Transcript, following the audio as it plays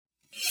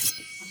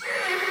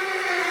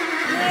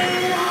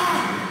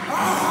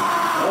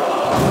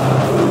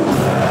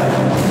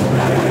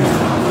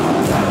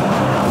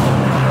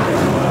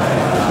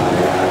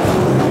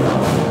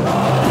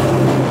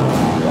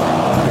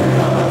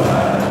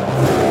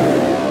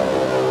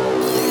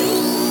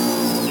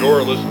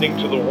You're listening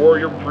to the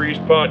Warrior Priest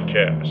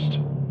Podcast.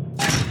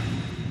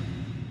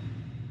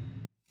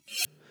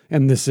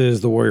 And this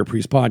is the Warrior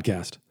Priest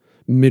Podcast,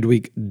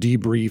 Midweek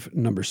Debrief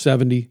number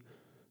 70,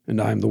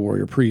 and I'm the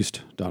Warrior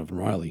Priest, Donovan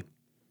Riley.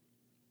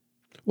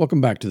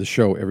 Welcome back to the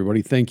show,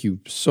 everybody. Thank you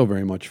so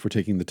very much for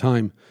taking the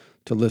time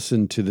to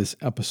listen to this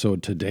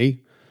episode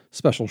today.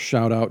 Special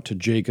shout out to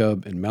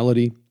Jacob and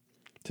Melody,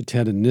 to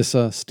Ted and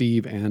Nissa,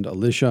 Steve and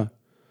Alicia,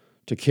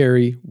 to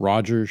Carrie,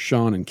 Roger,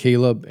 Sean, and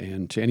Caleb,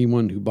 and to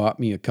anyone who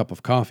bought me a cup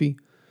of coffee.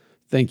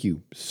 Thank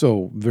you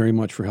so very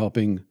much for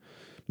helping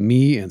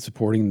me and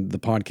supporting the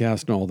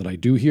podcast and all that I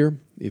do here.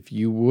 If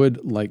you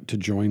would like to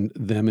join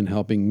them in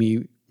helping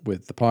me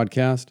with the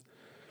podcast,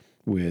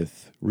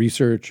 with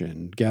research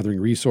and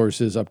gathering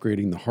resources,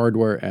 upgrading the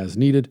hardware as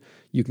needed,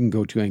 you can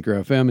go to Anchor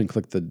FM and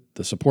click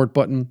the support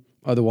button.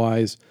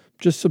 Otherwise,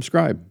 just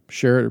subscribe,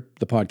 share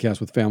the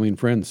podcast with family and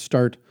friends,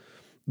 start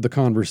the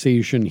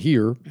conversation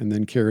here, and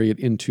then carry it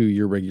into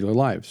your regular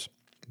lives.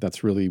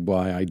 That's really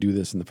why I do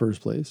this in the first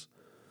place.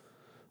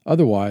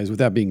 Otherwise, with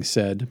that being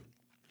said,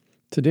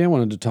 today I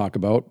wanted to talk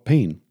about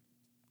pain.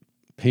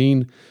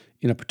 Pain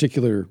in a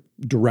particular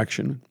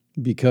direction,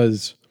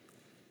 because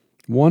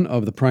one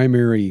of the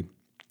primary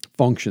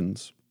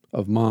functions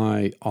of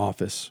my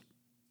office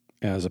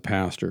as a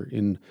pastor,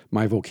 in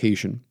my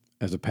vocation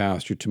as a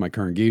pastor to my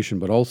congregation,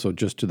 but also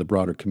just to the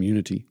broader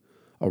community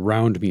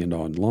around me and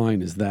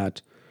online, is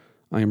that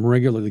I am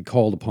regularly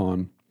called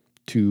upon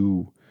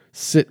to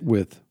sit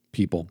with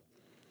people,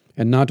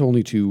 and not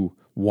only to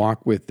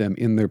walk with them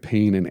in their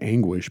pain and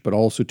anguish, but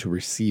also to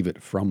receive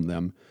it from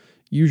them,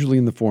 usually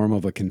in the form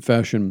of a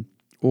confession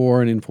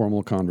or an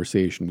informal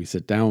conversation. We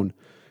sit down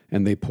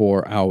and they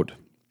pour out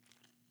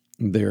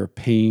their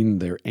pain,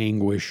 their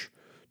anguish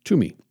to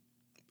me.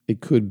 It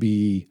could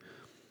be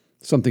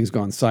something's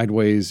gone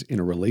sideways in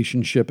a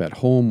relationship at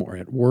home or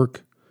at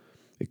work.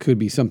 It could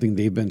be something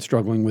they've been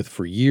struggling with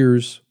for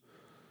years.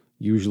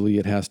 Usually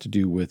it has to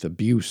do with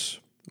abuse,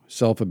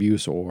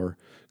 self-abuse, or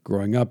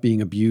growing up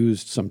being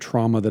abused, some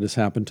trauma that has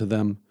happened to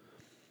them.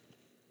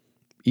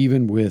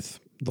 Even with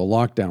the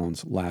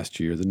lockdowns last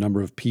year, the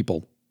number of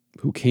people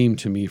who came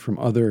to me from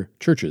other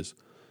churches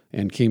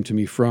and came to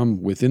me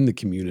from within the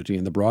community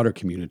and the broader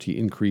community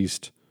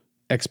increased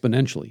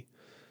exponentially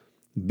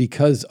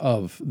because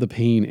of the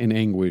pain and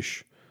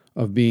anguish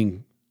of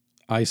being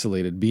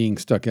isolated, being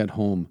stuck at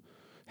home,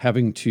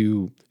 having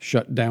to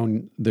shut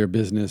down their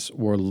business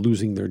or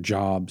losing their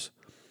jobs,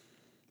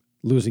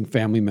 losing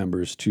family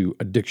members to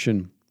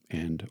addiction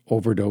and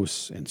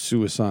overdose and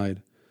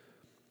suicide.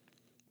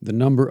 The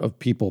number of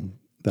people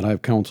that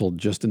I've counseled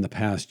just in the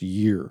past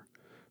year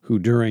who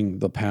during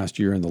the past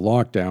year in the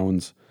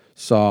lockdowns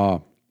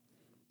saw,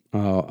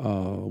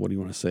 a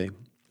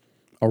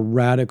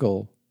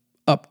radical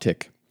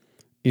uptick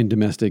in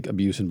domestic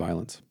abuse and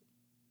violence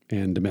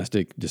and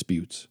domestic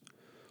disputes.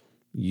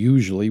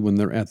 Usually when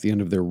they're at the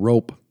end of their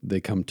rope,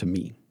 they come to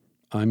me.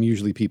 I'm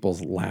usually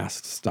people's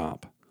last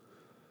stop.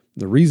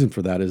 The reason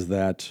for that is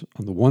that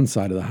on the one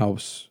side of the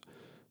house,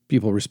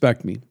 people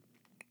respect me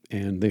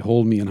and they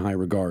hold me in high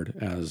regard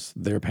as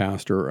their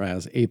pastor or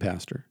as a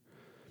pastor.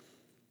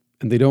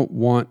 And they don't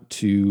want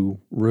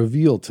to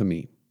reveal to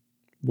me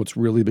what's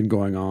really been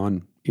going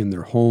on in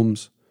their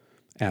homes,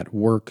 at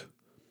work,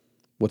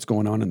 what's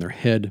going on in their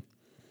head,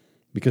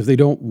 because they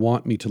don't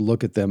want me to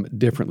look at them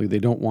differently. They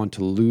don't want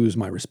to lose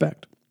my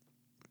respect.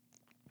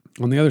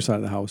 On the other side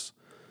of the house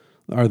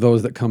are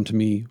those that come to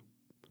me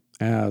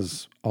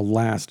as a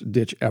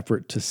last-ditch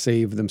effort to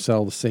save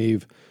themselves,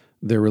 save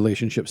their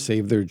relationship,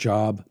 save their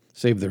job,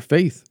 save their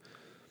faith,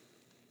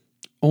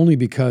 only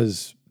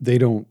because they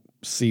don't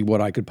see what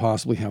I could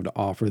possibly have to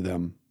offer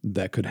them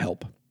that could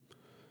help.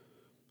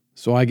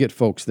 So I get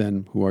folks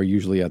then who are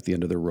usually at the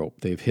end of their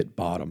rope. They've hit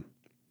bottom.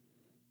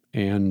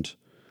 And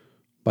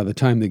by the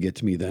time they get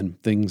to me then,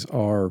 things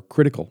are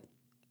critical.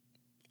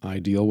 I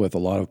deal with a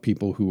lot of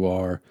people who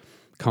are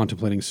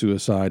contemplating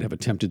suicide, have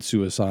attempted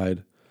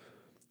suicide.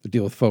 I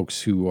deal with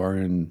folks who are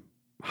in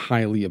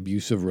highly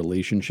abusive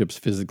relationships,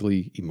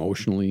 physically,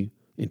 emotionally,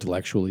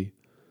 intellectually.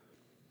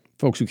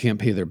 Folks who can't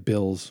pay their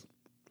bills.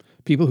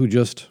 People who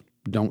just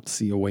don't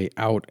see a way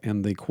out,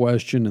 and they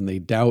question and they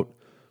doubt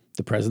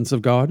the presence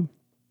of God,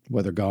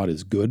 whether God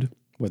is good,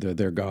 whether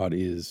their God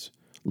is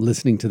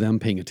listening to them,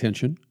 paying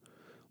attention,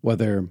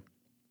 whether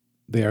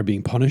they are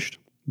being punished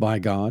by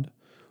God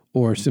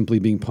or simply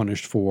being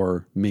punished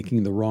for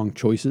making the wrong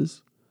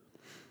choices.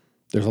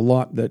 There's a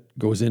lot that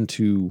goes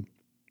into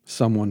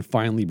someone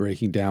finally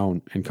breaking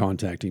down and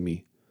contacting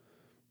me.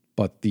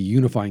 But the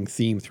unifying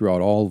theme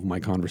throughout all of my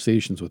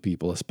conversations with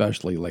people,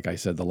 especially, like I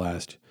said, the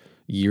last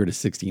year to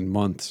 16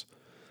 months,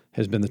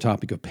 has been the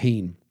topic of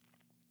pain.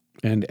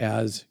 And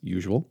as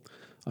usual,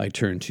 I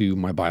turn to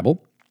my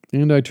Bible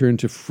and I turn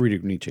to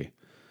Friedrich Nietzsche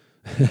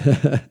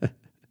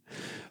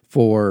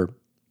for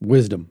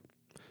wisdom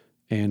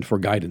and for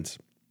guidance.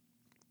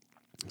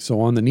 So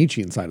on the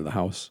Nietzschean side of the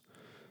house,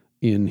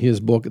 in his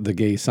book, The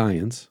Gay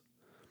Science,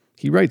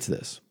 he writes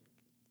this: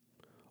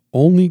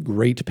 "Only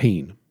great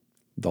pain,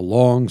 the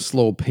long,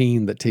 slow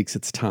pain that takes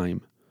its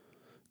time,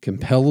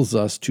 compels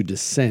us to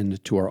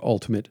descend to our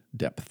ultimate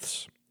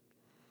depths.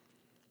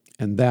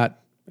 And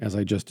that, as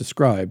I just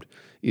described,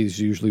 is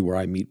usually where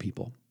I meet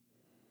people.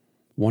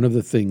 One of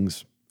the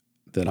things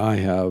that I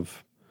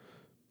have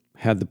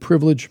had the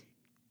privilege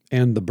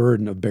and the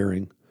burden of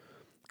bearing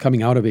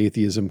coming out of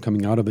atheism,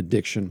 coming out of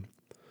addiction,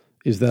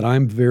 is that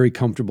I'm very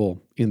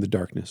comfortable in the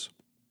darkness.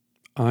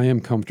 I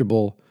am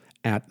comfortable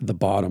at the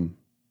bottom.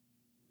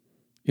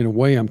 In a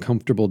way, I'm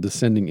comfortable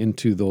descending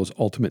into those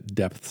ultimate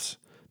depths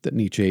that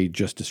Nietzsche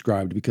just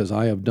described, because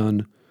I have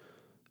done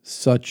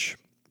such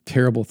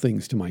terrible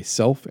things to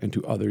myself and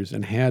to others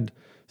and had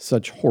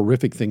such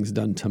horrific things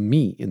done to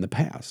me in the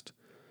past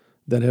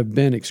that have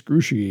been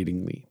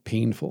excruciatingly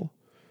painful,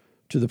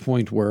 to the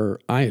point where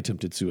I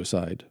attempted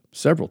suicide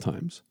several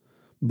times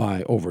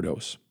by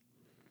overdose.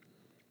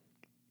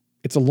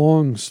 It's a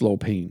long, slow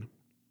pain.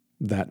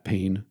 That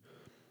pain,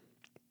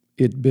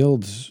 it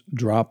builds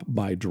drop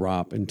by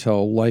drop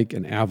until, like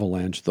an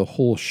avalanche, the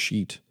whole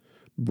sheet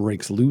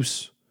breaks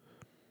loose,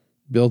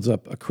 builds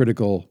up a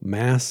critical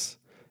mass,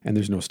 and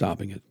there's no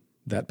stopping it.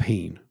 That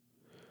pain.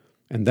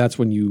 And that's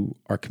when you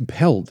are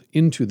compelled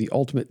into the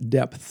ultimate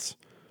depths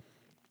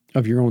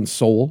of your own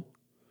soul,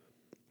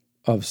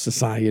 of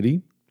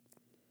society,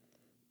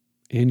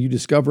 and you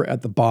discover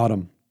at the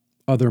bottom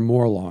other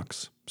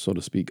Morlocks, so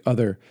to speak,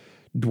 other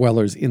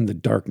dwellers in the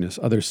darkness,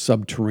 other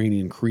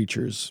subterranean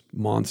creatures,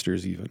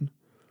 monsters even.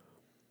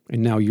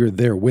 And now you're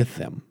there with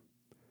them.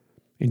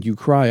 And you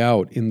cry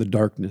out in the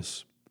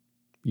darkness.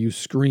 You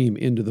scream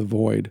into the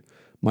void,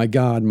 my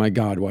God,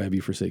 why have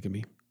you forsaken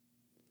me?"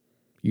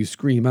 You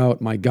scream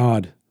out, "My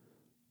God,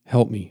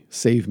 help me,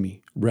 save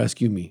me,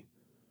 rescue me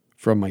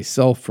from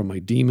myself, from my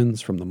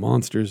demons, from the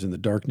monsters in the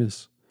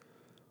darkness."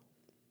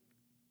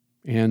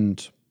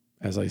 And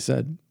as I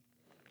said,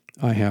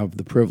 I have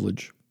the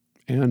privilege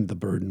and the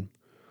burden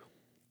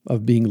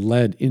of being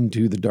led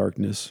into the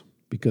darkness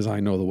because I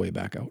know the way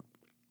back out.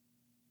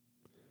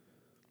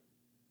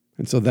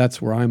 And so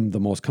that's where I'm the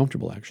most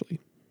comfortable, actually.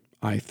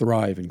 I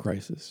thrive in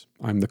crisis.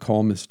 I'm the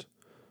calmest.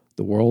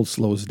 The world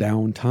slows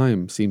down.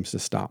 Time seems to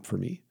stop for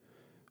me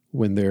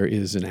when there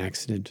is an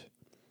accident,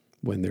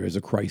 when there is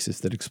a crisis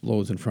that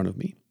explodes in front of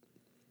me.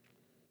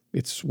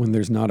 It's when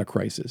there's not a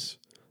crisis.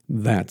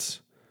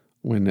 That's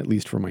when, at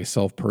least for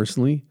myself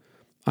personally,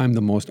 I'm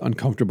the most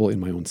uncomfortable in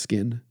my own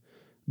skin.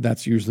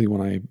 That's usually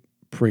when I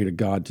pray to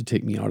God to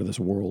take me out of this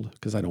world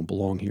because I don't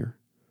belong here.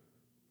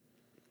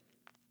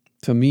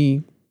 To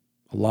me,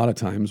 a lot of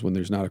times when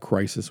there's not a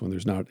crisis, when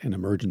there's not an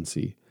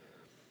emergency,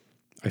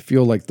 I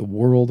feel like the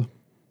world,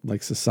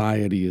 like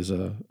society, is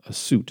a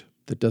suit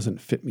that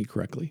doesn't fit me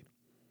correctly.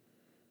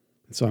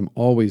 And so I'm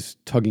always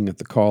tugging at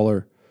the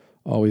collar,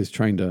 always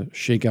trying to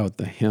shake out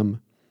the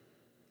hem,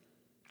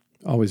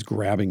 always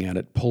grabbing at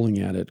it, pulling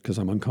at it because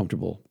I'm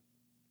uncomfortable.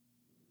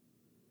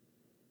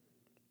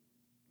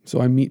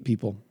 So I meet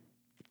people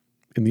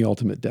in the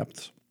ultimate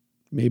depths.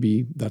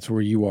 Maybe that's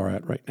where you are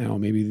at right now.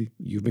 Maybe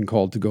you've been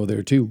called to go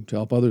there too, to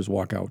help others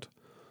walk out.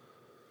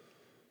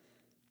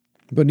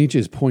 But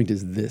Nietzsche's point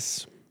is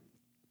this: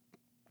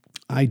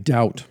 I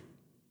doubt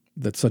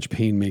that such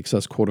pain makes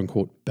us, quote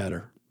unquote,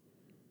 better.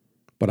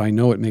 But I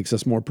know it makes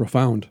us more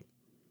profound.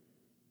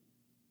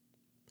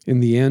 In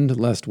the end,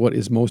 lest what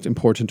is most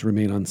important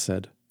remain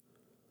unsaid,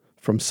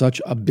 from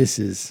such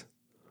abysses,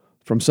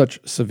 from such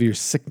severe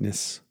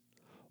sickness,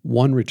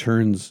 one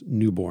returns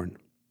newborn,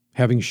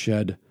 having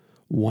shed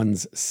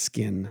one's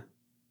skin.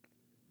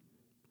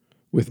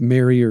 With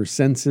merrier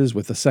senses,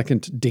 with a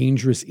second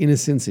dangerous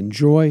innocence and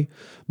joy,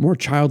 more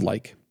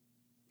childlike,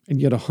 and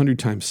yet 100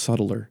 times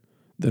subtler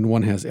than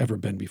one has ever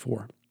been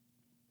before.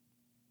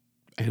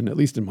 And at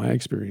least in my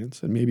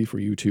experience, and maybe for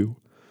you too,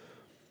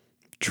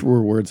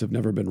 truer words have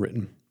never been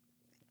written.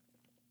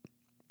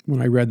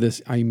 When I read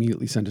this, I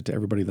immediately sent it to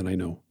everybody that I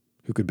know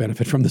who could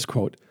benefit from this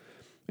quote.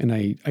 And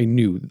I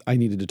knew I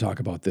needed to talk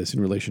about this in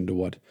relation to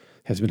what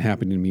has been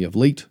happening to me of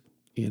late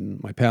in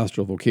my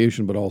pastoral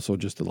vocation, but also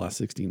just the last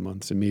 16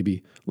 months. And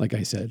maybe, like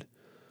I said,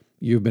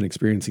 you've been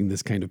experiencing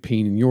this kind of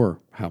pain in your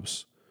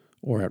house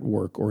or at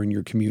work or in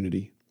your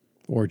community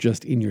or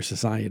just in your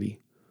society.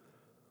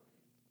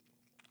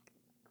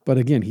 But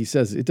again, he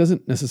says it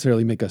doesn't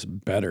necessarily make us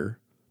better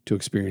to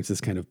experience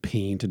this kind of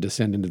pain, to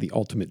descend into the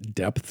ultimate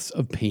depths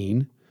of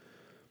pain,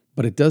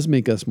 but it does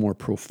make us more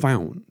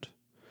profound.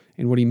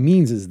 And what he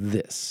means is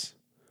this: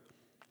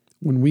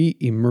 when we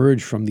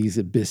emerge from these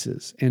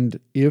abysses, and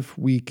if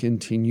we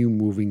continue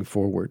moving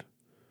forward,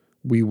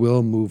 we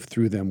will move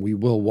through them. We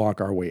will walk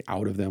our way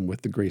out of them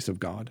with the grace of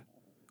God,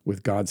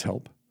 with God's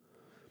help.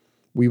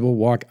 We will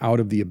walk out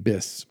of the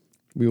abyss.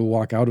 We will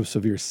walk out of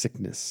severe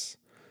sickness.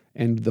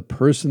 And the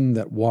person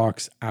that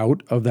walks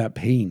out of that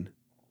pain,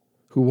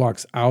 who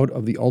walks out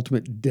of the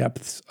ultimate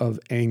depths of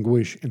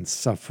anguish and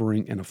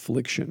suffering and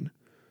affliction,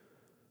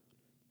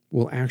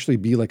 will actually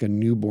be like a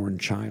newborn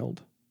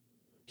child.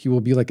 He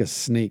will be like a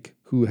snake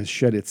who has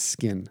shed its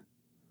skin.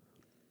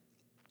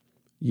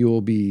 You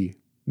will be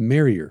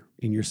merrier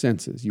in your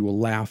senses. You will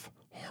laugh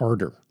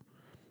harder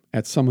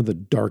at some of the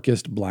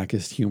darkest,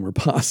 blackest humor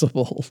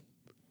possible.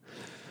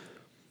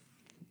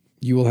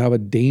 You will have a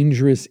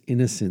dangerous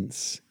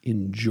innocence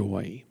in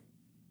joy.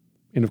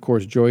 And of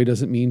course, joy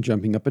doesn't mean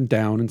jumping up and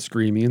down and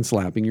screaming and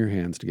slapping your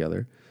hands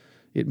together.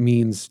 It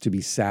means to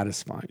be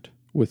satisfied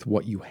with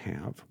what you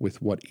have,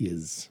 with what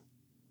is.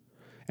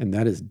 And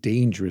that is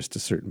dangerous to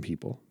certain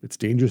people. It's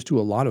dangerous to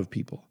a lot of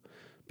people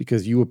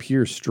because you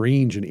appear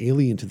strange and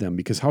alien to them.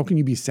 Because how can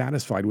you be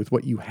satisfied with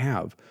what you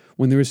have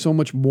when there is so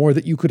much more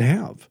that you could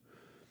have?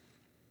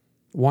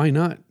 Why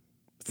not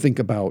think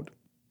about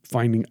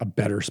finding a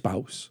better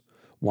spouse?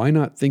 Why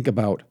not think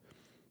about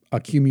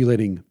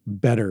accumulating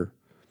better,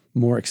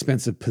 more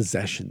expensive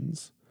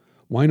possessions?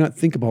 Why not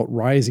think about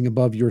rising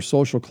above your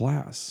social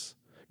class,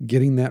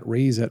 getting that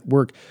raise at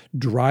work,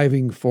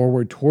 driving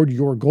forward toward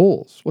your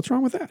goals? What's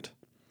wrong with that?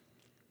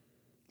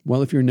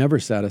 Well, if you're never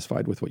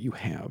satisfied with what you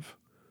have,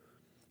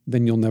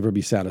 then you'll never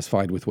be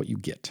satisfied with what you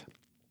get.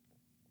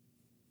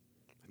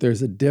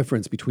 There's a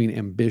difference between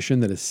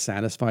ambition that is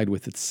satisfied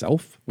with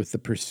itself, with the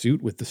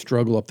pursuit, with the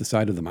struggle up the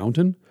side of the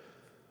mountain,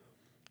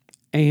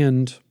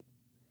 and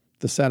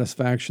the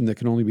satisfaction that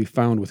can only be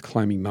found with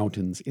climbing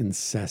mountains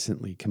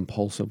incessantly,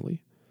 compulsively.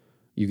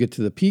 You get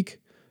to the peak,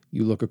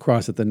 you look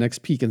across at the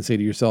next peak and say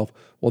to yourself,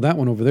 well, that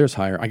one over there is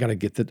higher. I got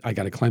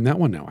to climb that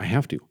one now. I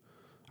have to.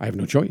 I have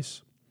no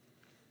choice.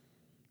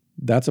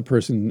 That's a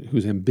person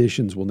whose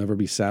ambitions will never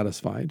be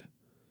satisfied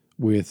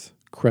with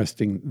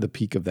cresting the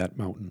peak of that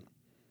mountain.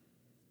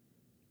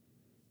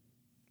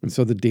 And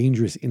so the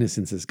dangerous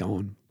innocence is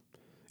gone,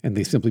 and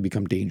they simply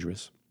become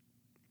dangerous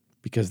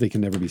because they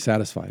can never be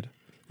satisfied,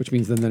 which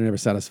means then they're never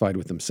satisfied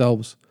with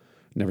themselves,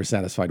 never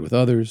satisfied with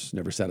others,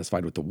 never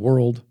satisfied with the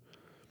world.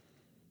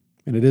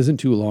 And it isn't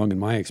too long, in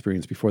my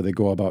experience, before they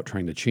go about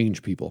trying to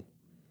change people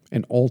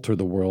and alter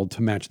the world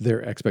to match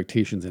their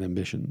expectations and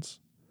ambitions.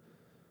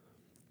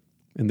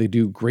 And they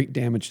do great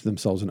damage to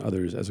themselves and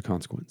others as a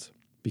consequence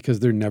because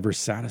they're never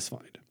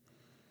satisfied.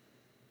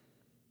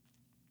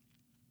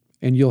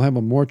 And you'll have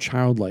a more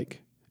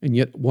childlike and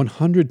yet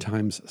 100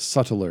 times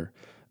subtler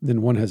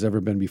than one has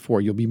ever been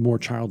before. You'll be more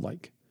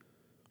childlike.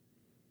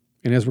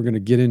 And as we're going to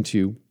get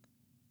into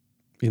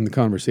in the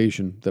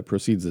conversation that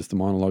precedes this, the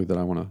monologue that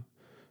I want to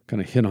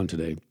kind of hit on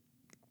today,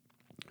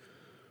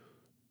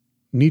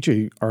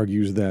 Nietzsche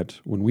argues that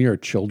when we are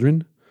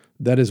children,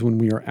 that is when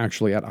we are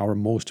actually at our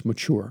most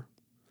mature.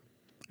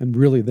 And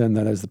really then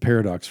that is the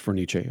paradox for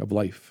Nietzsche of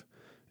life,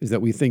 is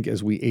that we think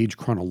as we age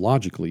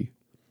chronologically,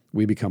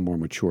 we become more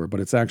mature,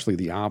 but it's actually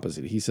the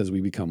opposite. He says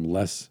we become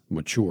less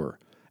mature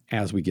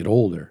as we get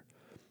older.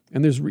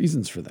 And there's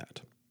reasons for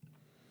that.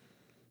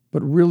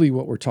 But really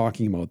what we're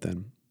talking about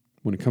then,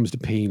 when it comes to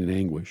pain and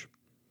anguish,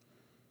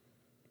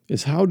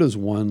 is how does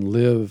one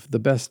live the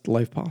best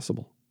life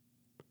possible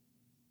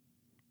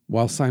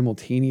while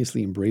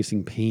simultaneously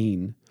embracing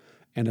pain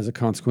and as a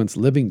consequence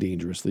living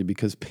dangerously?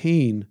 Because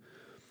pain,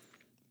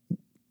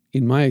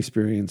 in my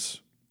experience,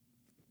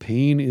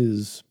 pain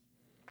is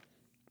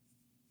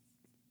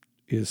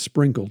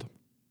sprinkled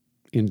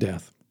in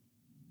death.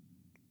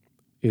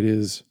 It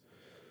is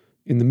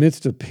in the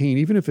midst of pain,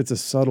 even if it's a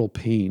subtle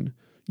pain.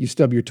 You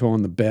stub your toe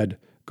on the bed,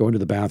 go into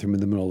the bathroom in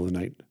the middle of the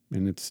night,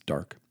 and it's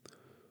dark.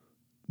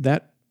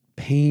 That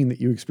pain that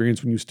you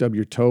experience when you stub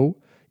your toe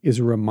is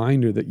a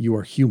reminder that you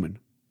are human,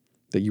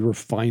 that you are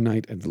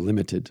finite and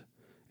limited,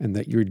 and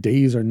that your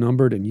days are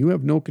numbered and you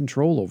have no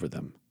control over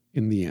them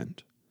in the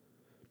end.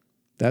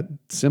 That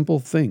simple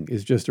thing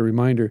is just a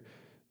reminder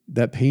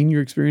that pain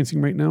you're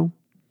experiencing right now,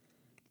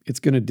 it's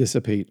going to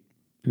dissipate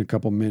in a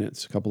couple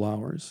minutes, a couple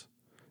hours.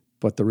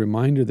 But the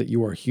reminder that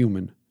you are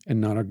human and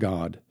not a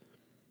god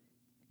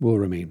will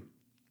remain.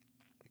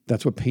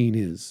 That's what pain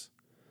is.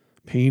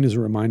 Pain is a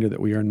reminder that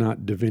we are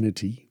not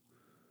divinity,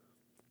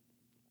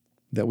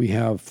 that we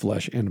have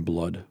flesh and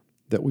blood,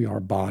 that we are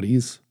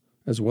bodies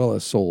as well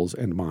as souls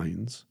and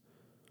minds.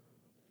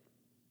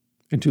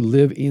 And to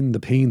live in the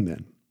pain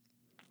then,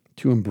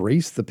 to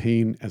embrace the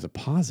pain as a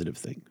positive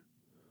thing,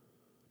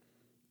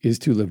 is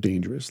to live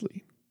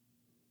dangerously.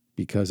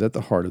 Because at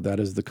the heart of that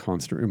is the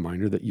constant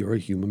reminder that you're a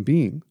human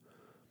being.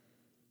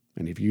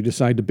 And if you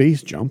decide to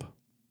base jump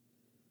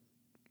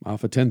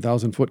off a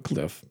 10,000-foot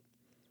cliff,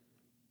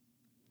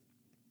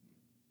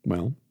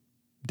 well,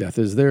 death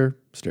is there,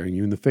 staring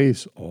you in the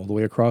face all the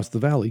way across the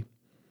valley.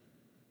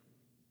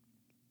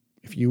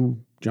 If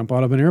you jump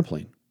out of an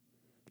airplane,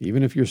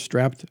 even if you're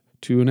strapped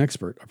to an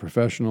expert, a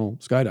professional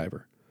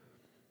skydiver,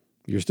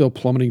 you're still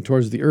plummeting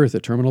towards the earth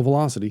at terminal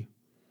velocity.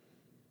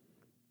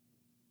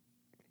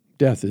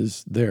 Death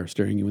is there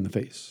staring you in the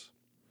face.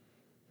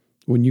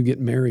 When you get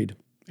married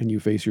and you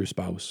face your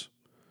spouse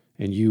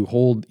and you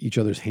hold each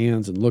other's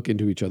hands and look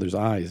into each other's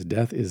eyes,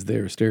 death is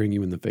there staring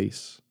you in the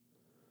face.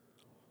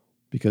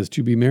 Because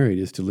to be married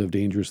is to live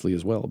dangerously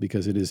as well,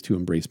 because it is to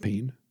embrace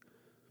pain.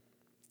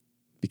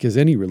 Because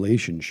any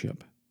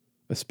relationship,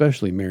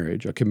 especially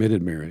marriage, a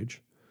committed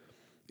marriage,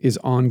 is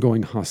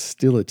ongoing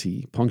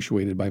hostility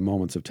punctuated by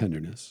moments of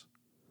tenderness.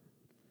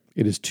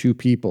 It is two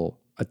people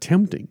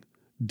attempting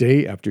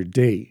day after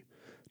day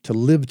to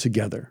live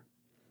together,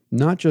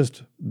 not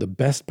just the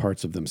best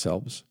parts of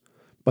themselves,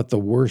 but the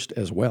worst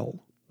as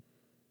well.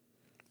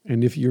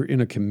 And if you're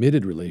in a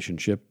committed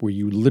relationship where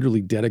you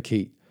literally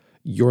dedicate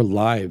your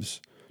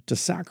lives to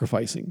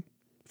sacrificing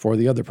for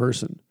the other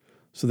person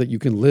so that you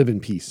can live in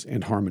peace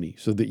and harmony,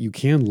 so that you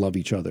can love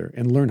each other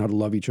and learn how to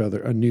love each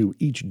other anew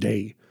each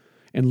day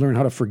and learn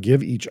how to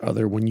forgive each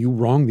other when you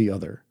wrong the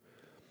other,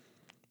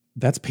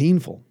 that's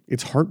painful.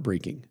 It's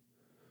heartbreaking.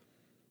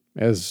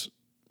 As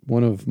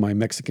one of my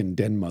Mexican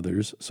den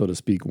mothers, so to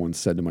speak, once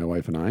said to my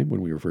wife and I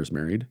when we were first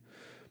married,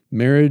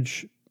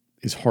 marriage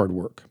is hard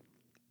work,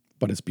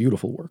 but it's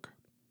beautiful work.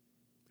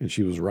 And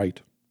she was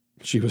right.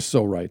 She was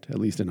so right, at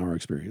least in our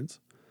experience.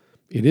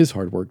 It is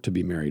hard work to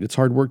be married. It's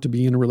hard work to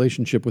be in a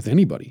relationship with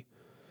anybody.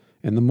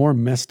 And the more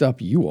messed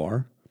up you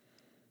are,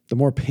 the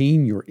more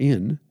pain you're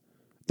in,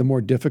 the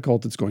more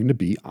difficult it's going to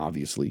be,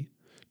 obviously,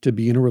 to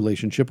be in a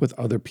relationship with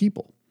other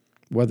people.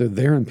 Whether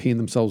they're in pain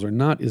themselves or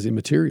not is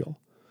immaterial.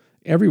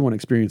 Everyone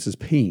experiences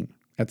pain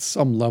at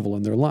some level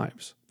in their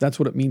lives. That's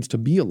what it means to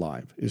be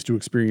alive, is to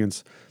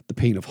experience the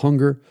pain of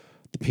hunger,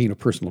 the pain of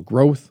personal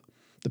growth,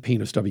 the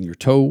pain of stubbing your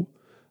toe,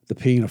 the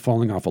pain of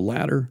falling off a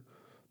ladder,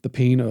 the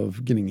pain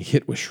of getting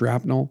hit with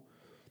shrapnel,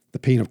 the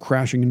pain of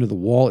crashing into the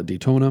wall at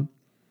Daytona.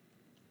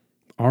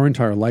 Our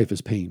entire life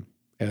is pain,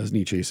 as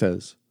Nietzsche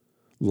says.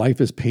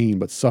 Life is pain,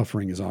 but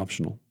suffering is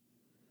optional.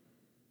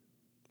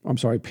 I'm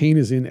sorry, pain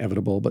is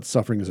inevitable, but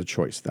suffering is a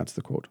choice. That's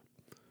the quote.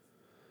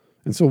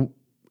 And so,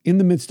 in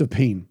the midst of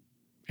pain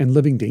and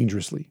living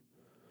dangerously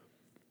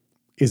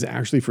is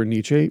actually, for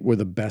Nietzsche, where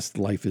the best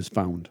life is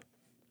found.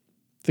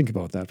 Think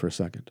about that for a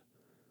second.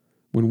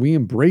 When we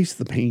embrace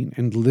the pain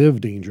and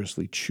live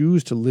dangerously,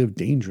 choose to live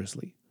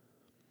dangerously,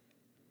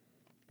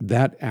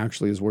 that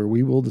actually is where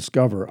we will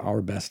discover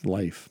our best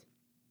life.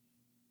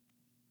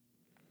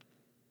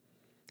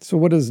 So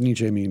what does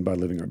Nietzsche mean by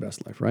living our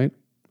best life, right?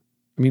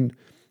 I mean,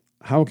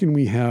 how can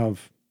we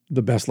have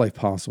the best life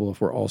possible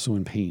if we're also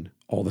in pain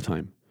all the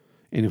time?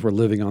 And if we're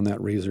living on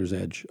that razor's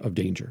edge of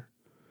danger?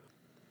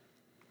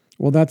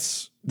 Well,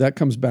 that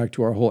comes back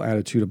to our whole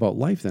attitude about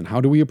life then. How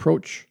do we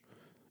approach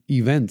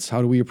events?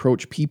 How do we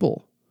approach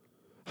people?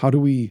 How do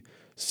we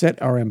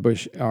set our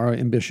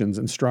ambitions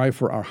and strive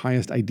for our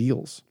highest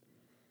ideals?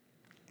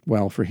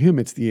 Well, for him,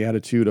 it's the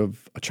attitude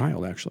of a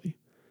child, actually.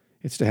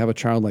 It's to have a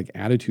childlike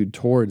attitude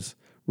towards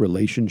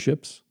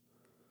relationships,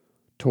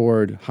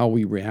 toward how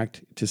we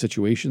react to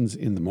situations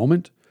in the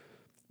moment,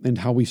 and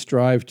how we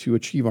strive to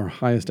achieve our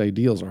highest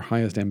ideals, our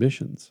highest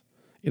ambitions.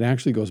 It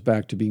actually goes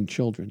back to being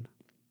children.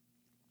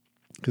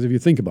 Because if you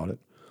think about it,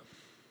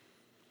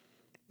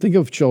 think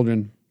of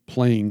children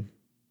playing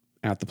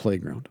at the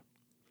playground.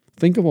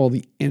 Think of all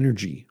the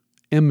energy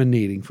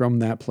emanating from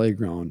that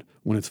playground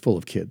when it's full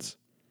of kids.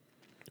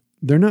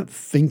 They're not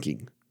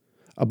thinking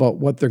about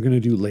what they're going to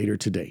do later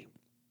today.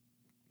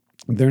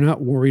 They're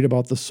not worried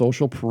about the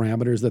social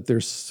parameters that they're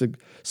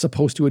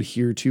supposed to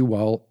adhere to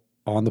while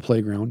on the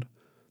playground.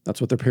 That's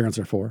what their parents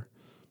are for.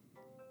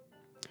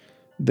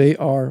 They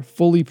are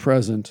fully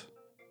present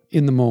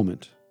in the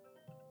moment.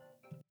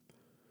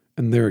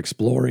 And they're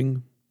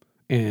exploring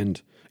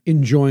and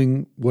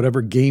enjoying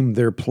whatever game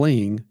they're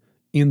playing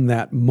in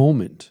that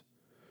moment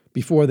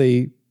before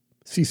they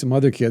see some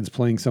other kids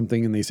playing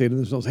something and they say to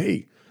themselves,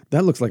 hey,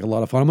 that looks like a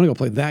lot of fun. I'm going to go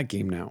play that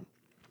game now.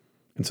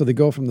 And so they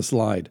go from the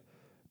slide,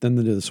 then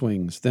to the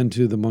swings, then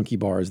to the monkey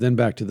bars, then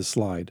back to the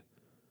slide.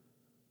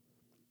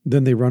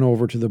 Then they run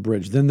over to the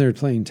bridge. Then they're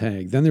playing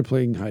tag. Then they're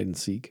playing hide and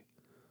seek.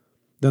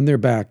 Then they're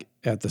back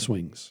at the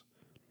swings.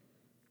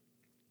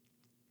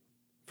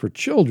 For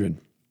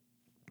children,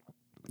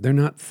 they're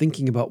not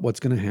thinking about what's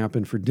going to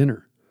happen for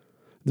dinner.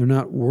 They're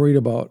not worried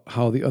about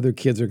how the other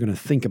kids are going to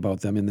think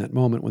about them in that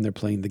moment when they're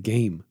playing the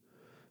game.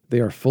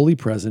 They are fully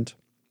present,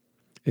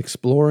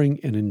 exploring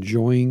and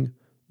enjoying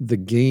the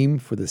game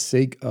for the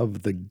sake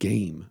of the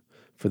game,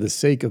 for the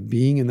sake of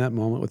being in that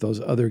moment with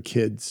those other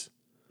kids.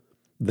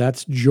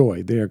 That's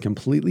joy. They are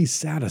completely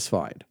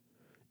satisfied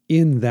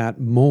in that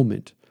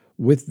moment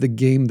with the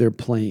game they're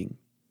playing.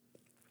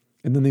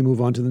 And then they move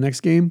on to the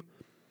next game,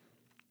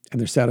 and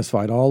they're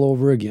satisfied all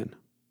over again.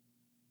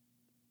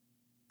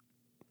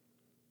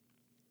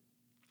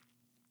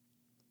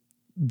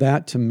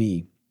 That, to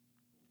me,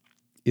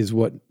 is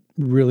what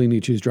really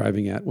Nietzsche is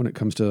driving at when it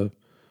comes to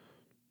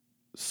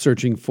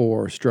searching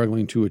for,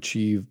 struggling to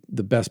achieve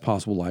the best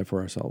possible life for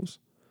ourselves.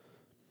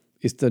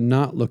 Is to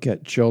not look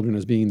at children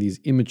as being these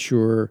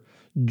immature,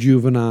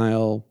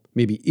 juvenile,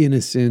 maybe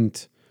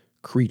innocent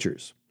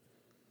creatures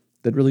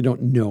that really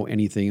don't know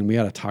anything, and we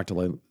ought to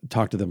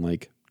talk to them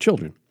like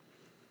children,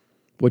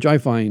 which I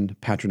find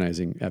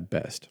patronizing at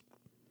best,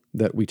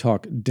 that we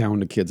talk down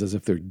to kids as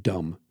if they're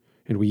dumb,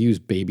 and we use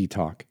baby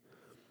talk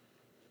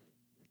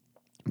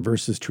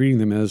versus treating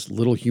them as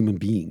little human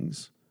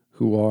beings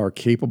who are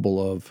capable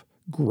of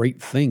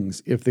great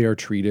things if they are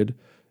treated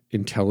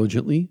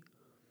intelligently,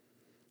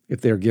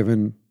 if they are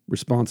given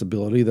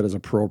responsibility that is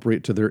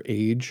appropriate to their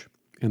age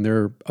and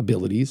their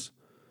abilities,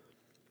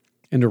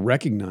 and to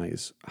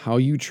recognize how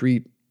you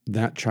treat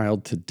that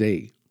child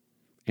today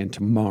and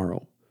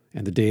tomorrow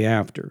and the day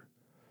after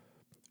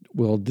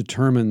will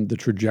determine the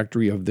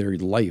trajectory of their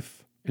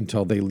life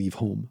until they leave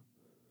home.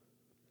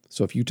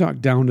 So if you talk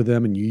down to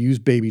them and you use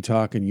baby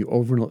talk and you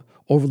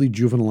overly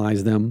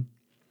juvenilize them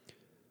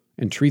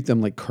and treat them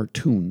like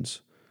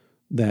cartoons,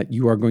 that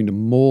you are going to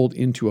mold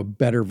into a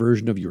better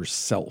version of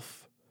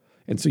yourself.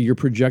 And so you're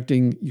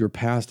projecting your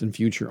past and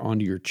future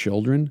onto your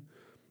children.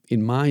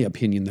 In my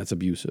opinion, that's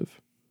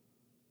abusive.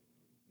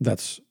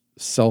 That's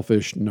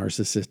selfish,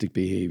 narcissistic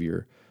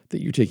behavior,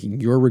 that you're taking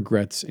your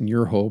regrets and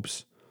your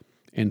hopes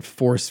and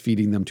force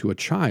feeding them to a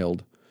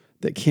child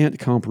that can't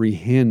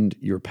comprehend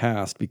your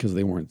past because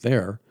they weren't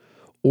there,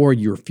 or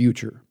your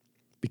future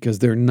because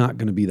they're not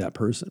going to be that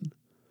person.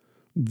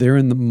 They're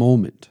in the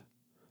moment.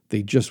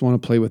 They just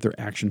want to play with their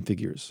action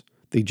figures.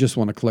 They just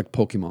want to collect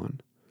Pokemon.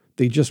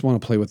 They just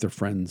want to play with their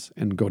friends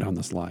and go down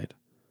the slide.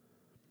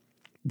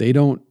 They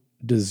don't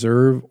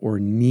deserve or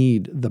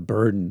need the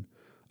burden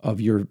of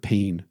your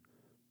pain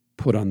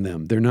put on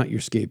them. They're not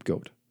your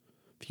scapegoat.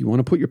 If you want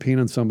to put your pain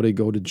on somebody,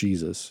 go to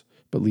Jesus,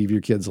 but leave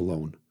your kids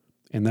alone.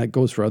 And that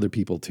goes for other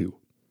people too.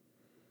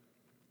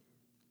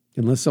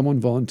 Unless someone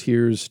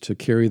volunteers to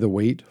carry the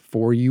weight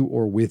for you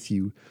or with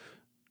you,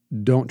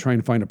 don't try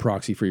and find a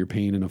proxy for your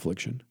pain and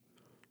affliction,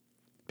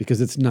 because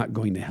it's not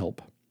going to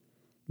help.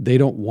 They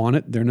don't want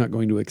it. They're not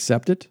going to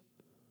accept it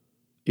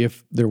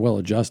if they're well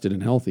adjusted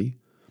and healthy,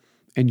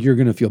 and you're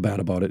going to feel bad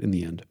about it in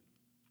the end.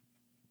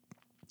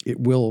 It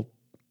will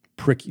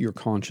prick your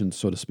conscience,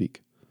 so to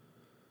speak.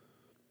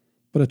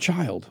 But a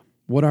child,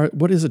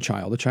 what is a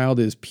child? A child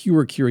is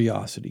pure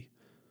curiosity.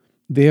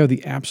 They are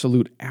the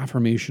absolute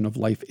affirmation of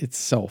life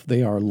itself.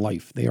 They are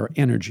life. They are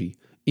energy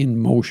in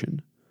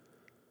motion.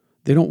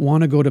 They don't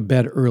want to go to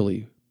bed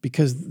early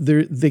because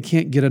they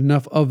can't get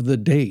enough of the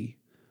day.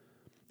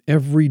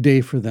 Every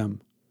day for them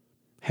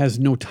has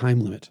no time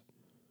limit.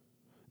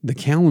 The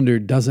calendar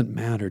doesn't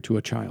matter to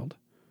a child.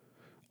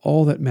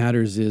 All that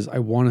matters is, I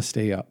want to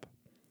stay up.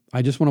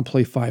 I just want to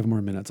play 5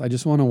 more minutes. I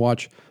just want to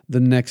watch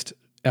the next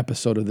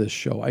episode of this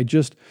show. I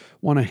just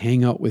want to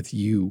hang out with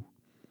you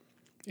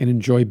and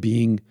enjoy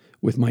being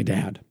with my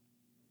dad.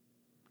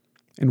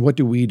 And what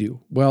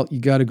do? Well,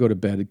 you got to go to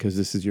bed because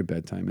this is your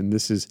bedtime. And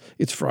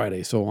it's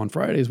Friday. So on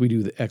Fridays, we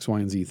do the X, Y,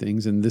 and Z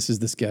things. And this is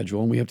the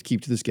schedule. And we have to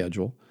keep to the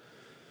schedule.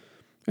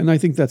 And I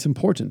think that's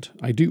important.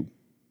 I do.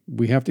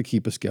 We have to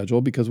keep a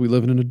schedule because we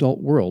live in an adult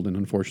world. And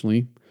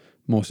unfortunately,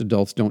 most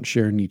adults don't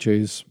share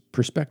Nietzsche's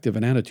perspective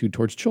and attitude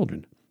towards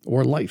children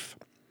or life.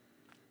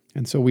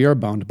 And so we are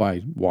bound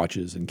by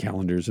watches and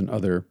calendars and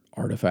other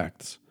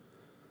artifacts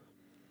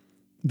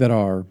that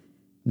are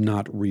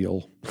not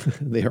real.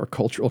 They are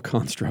cultural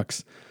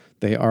constructs.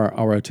 They are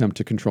our attempt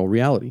to control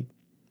reality,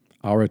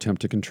 our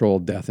attempt to control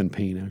death and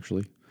pain,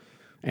 actually,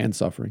 and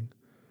suffering.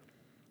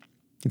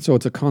 And so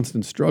it's a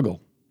constant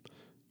struggle,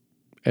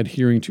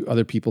 adhering to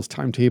other people's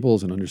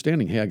timetables and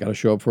understanding, hey, I got to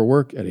show up for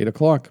work at 8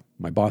 o'clock.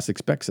 My boss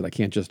expects it. I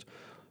can't just,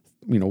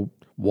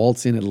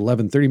 waltz in at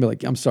 11:30 and be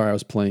like, I'm sorry, I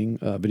was playing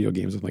video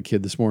games with my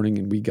kid this morning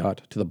and we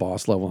got to the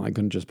boss level and I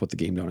couldn't just put the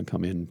game down and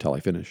come in until I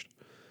finished.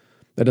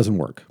 That doesn't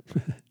work.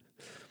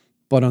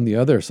 But on the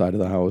other side of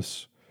the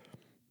house,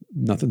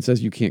 nothing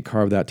says you can't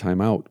carve that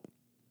time out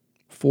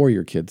for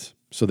your kids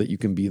so that you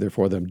can be there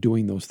for them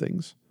doing those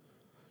things.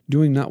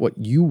 Doing not what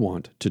you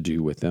want to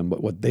do with them,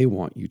 but what they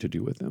want you to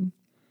do with them.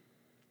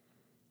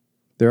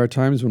 There are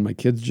times when my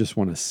kids just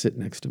want to sit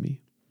next to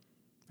me.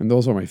 And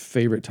those are my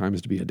favorite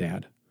times to be a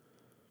dad.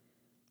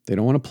 They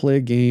don't want to play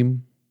a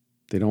game.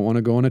 They don't want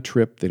to go on a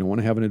trip. They don't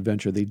want to have an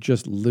adventure. They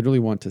just literally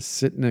want to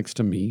sit next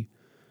to me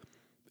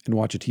and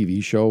watch a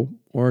TV show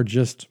or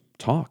just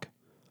talk.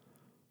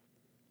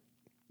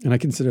 And I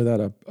consider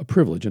that a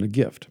privilege and a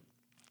gift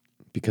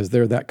because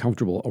they're that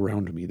comfortable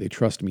around me. They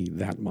trust me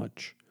that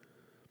much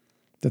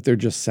that they're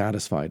just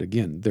satisfied.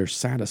 Again, they're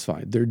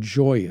satisfied. They're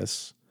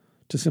joyous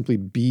to simply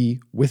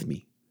be with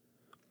me,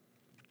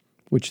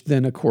 which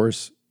then, of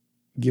course,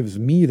 gives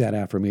me that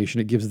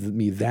affirmation. It gives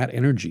me that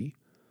energy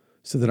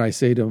so that I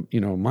say to,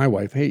 my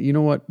wife, hey, you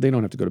know what? They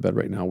don't have to go to bed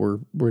right now.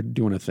 We're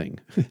doing a thing.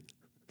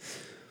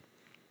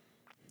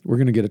 We're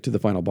going to get it to the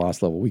final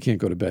boss level. We can't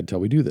go to bed till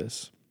we do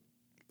this.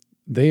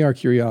 They are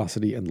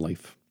curiosity and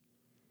life.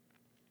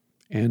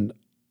 And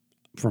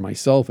for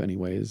myself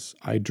anyways,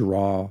 I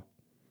draw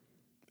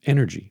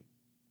energy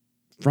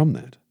from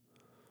that.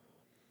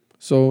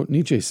 So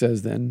Nietzsche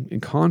says then,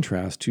 in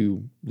contrast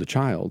to the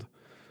child,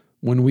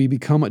 when we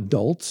become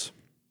adults,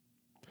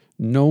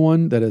 no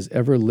one that has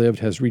ever lived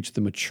has reached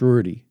the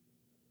maturity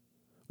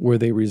where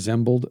they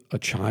resembled a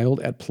child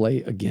at play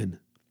again.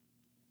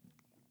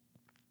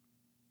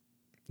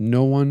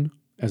 No one,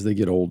 as they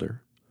get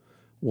older,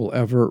 will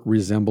ever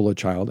resemble a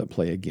child at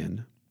play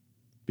again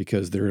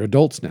because they're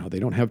adults now.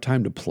 They don't have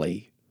time to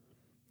play.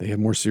 They have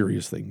more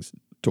serious things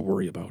to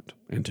worry about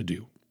and to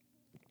do.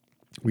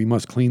 We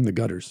must clean the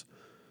gutters.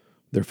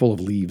 They're full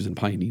of leaves and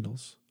pine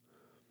needles.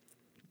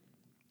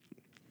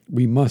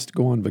 We must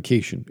go on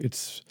vacation.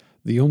 It's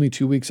the only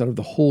 2 weeks out of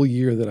the whole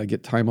year that I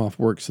get time off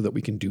work so that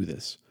we can do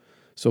this.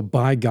 So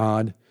by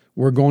God,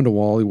 we're going to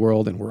Wally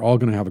World and we're all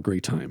going to have a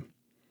great time.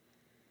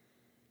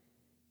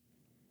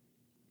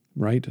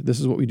 Right? This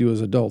is what we do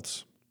as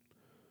adults.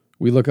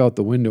 We look out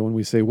the window and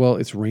we say, well,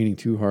 it's raining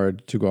too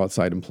hard to go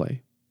outside and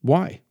play.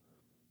 Why?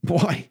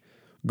 Why?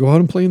 Go out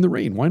and play in the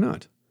rain. Why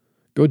not?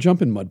 Go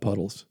jump in mud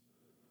puddles.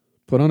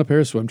 Put on a pair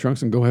of swim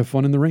trunks and go have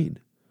fun in the rain.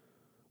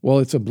 Well,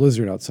 it's a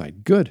blizzard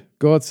outside. Good.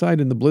 Go outside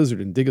in the blizzard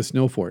and dig a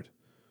snow fort.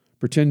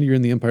 Pretend you're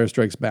in The Empire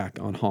Strikes Back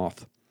on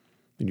Hoth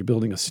and you're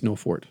building a snow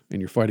fort and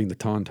you're fighting the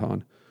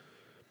Tauntaun.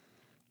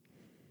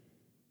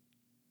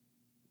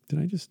 Did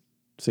I just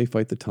say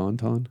fight the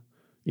Tauntaun?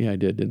 Yeah, I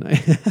did, didn't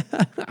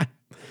I?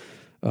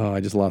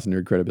 I just lost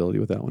nerd credibility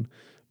with that one.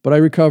 But I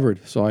recovered,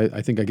 so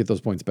I think I get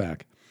those points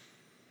back.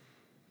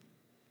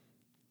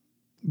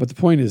 But the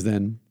point is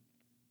then,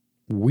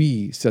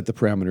 we set the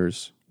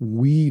parameters.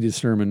 We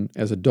determine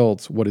as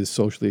adults what is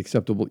socially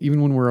acceptable,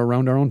 even when we're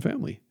around our own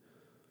family.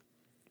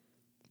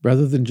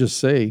 Rather than just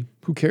say,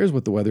 who cares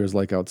what the weather is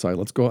like outside?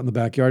 Let's go out in the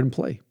backyard and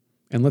play.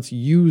 And let's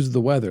use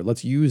the weather.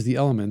 Let's use the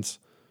elements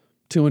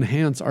to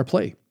enhance our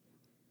play.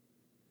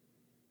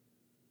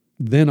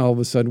 Then all of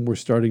a sudden, we're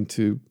starting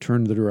to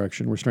turn the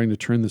direction. We're starting to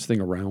turn this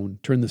thing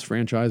around, turn this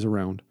franchise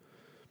around,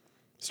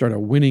 start a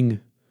winning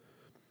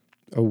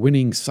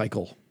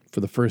cycle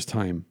for the first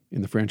time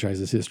in the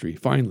franchise's history.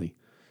 Finally,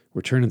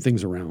 we're turning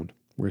things around.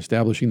 We're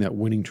establishing that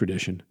winning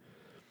tradition.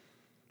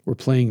 We're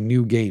playing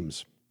new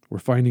games. We're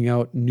finding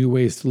out new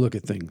ways to look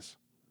at things.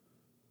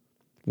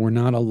 We're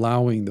not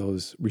allowing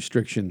those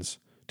restrictions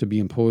to be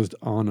imposed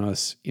on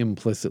us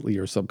implicitly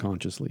or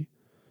subconsciously.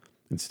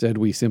 Instead,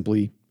 we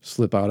simply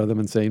slip out of them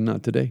and say,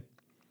 not today.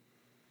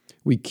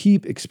 We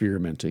keep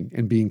experimenting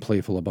and being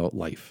playful about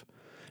life.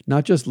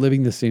 Not just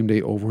living the same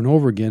day over and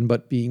over again,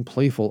 but being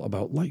playful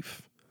about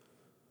life.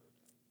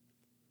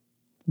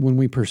 When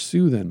we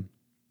pursue then,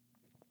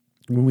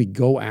 when we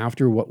go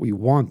after what we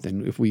want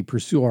then, if we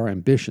pursue our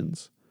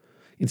ambitions,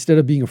 instead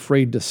of being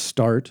afraid to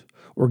start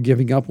or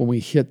giving up when we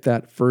hit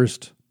that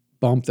first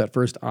bump, that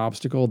first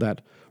obstacle,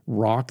 that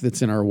rock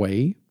that's in our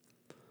way,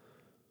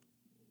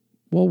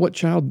 well, what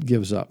child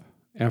gives up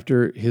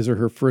after his or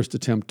her first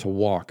attempt to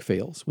walk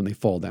fails when they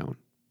fall down?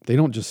 They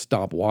don't just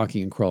stop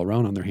walking and crawl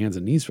around on their hands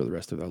and knees for the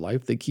rest of their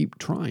life. They keep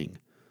trying.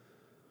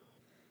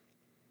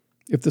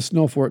 If the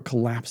snow fort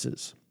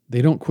collapses,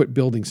 they don't quit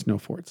building snow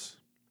forts.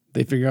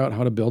 They figure out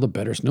how to build a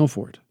better snow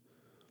fort.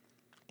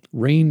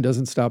 Rain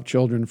doesn't stop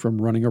children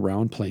from running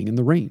around playing in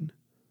the rain.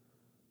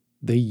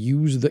 They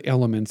use the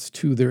elements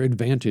to their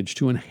advantage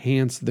to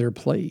enhance their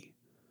play.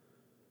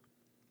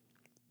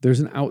 There's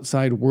an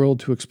outside world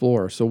to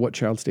explore, so what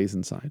child stays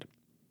inside?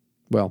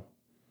 Well,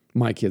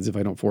 my kids, if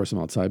I don't force them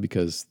outside,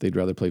 because they'd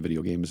rather play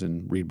video games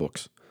and read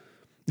books.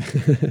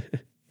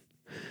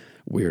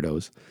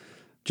 Weirdos.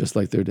 Just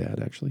like their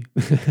dad, actually.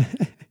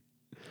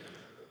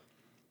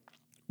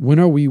 When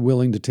are we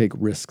willing to take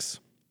risks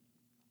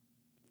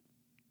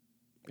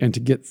and to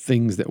get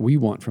things that we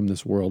want from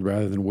this world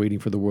rather than waiting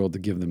for the world to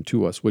give them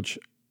to us, which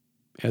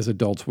as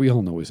adults we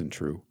all know isn't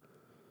true.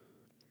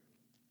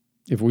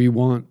 If we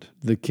want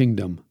the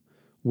kingdom,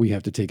 we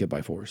have to take it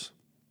by force.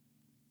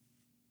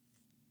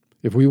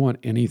 If we want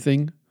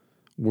anything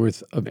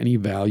worth of any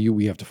value,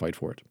 we have to fight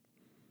for it.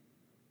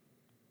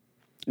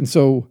 And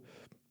so,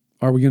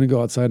 are we going to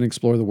go outside and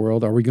explore the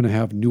world? Are we going to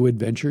have new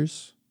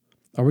adventures?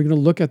 Are we going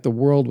to look at the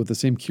world with the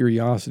same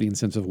curiosity and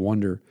sense of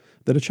wonder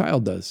that a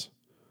child does?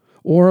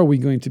 Or are we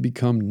going to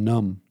become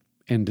numb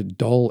and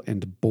dull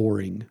and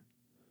boring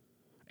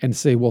and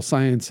say, well,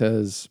 science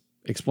has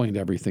explained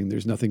everything.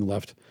 There's nothing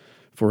left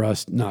for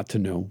us not to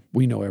know.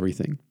 We know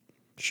everything.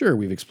 Sure,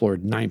 we've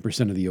explored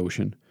 9% of the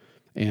ocean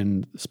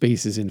and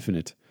space is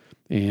infinite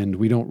and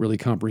we don't really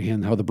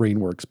comprehend how the brain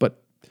works,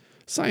 but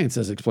science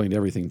has explained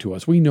everything to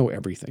us. We know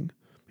everything.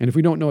 And if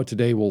we don't know it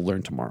today, we'll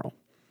learn tomorrow.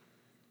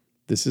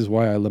 This is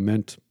why I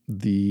lament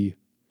the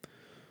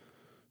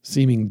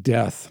seeming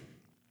death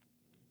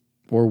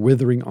or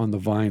withering on the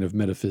vine of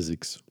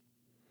metaphysics.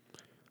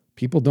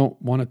 People don't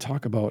want to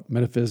talk about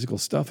metaphysical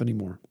stuff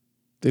anymore.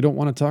 They don't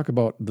want to talk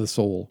about the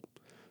soul.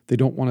 They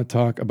don't want to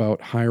talk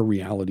about higher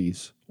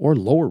realities or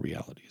lower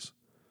realities.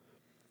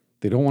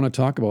 They don't want to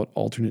talk about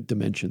alternate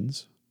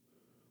dimensions.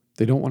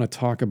 They don't want to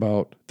talk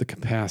about the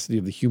capacity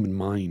of the human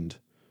mind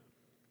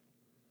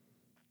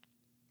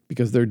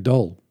because they're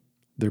dull,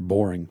 they're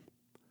boring,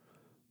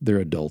 they're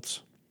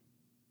adults.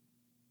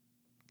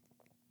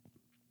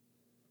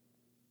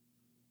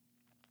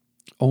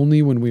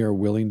 Only when we are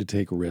willing to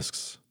take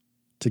risks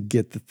to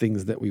get the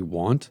things that we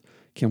want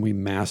can we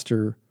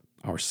master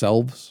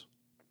ourselves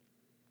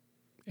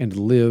and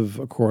live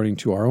according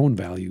to our own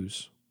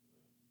values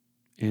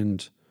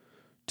and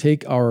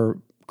take our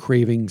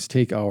cravings,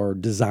 take our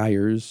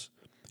desires,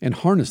 and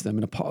harness them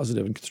in a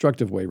positive and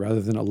constructive way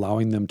rather than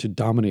allowing them to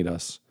dominate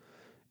us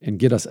and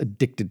get us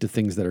addicted to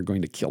things that are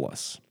going to kill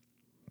us.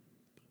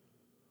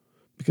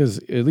 Because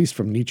at least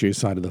from Nietzsche's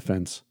side of the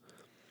fence,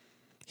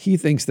 he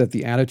thinks that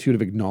the attitude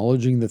of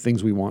acknowledging the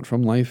things we want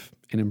from life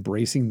and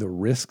embracing the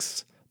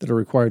risks that are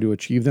required to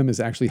achieve them is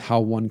actually how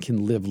one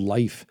can live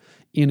life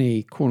in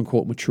a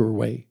quote-unquote mature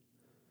way.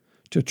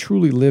 To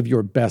truly live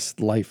your best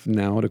life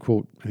now, to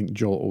quote, I think,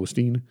 Joel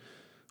Osteen,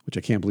 which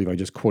I can't believe I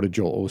just quoted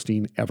Joel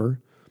Osteen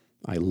ever.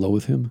 I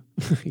loathe him.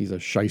 He's a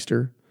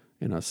shyster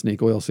and a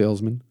snake oil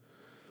salesman.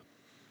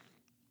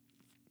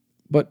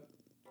 But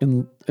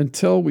And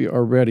until we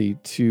are ready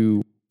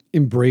to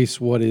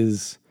embrace what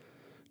is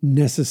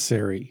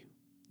necessary,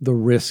 the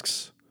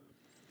risks,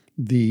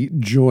 the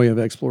joy of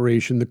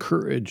exploration, the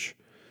courage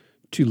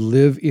to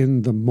live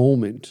in the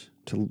moment,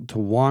 to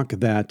walk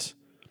that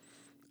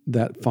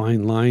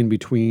fine line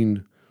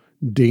between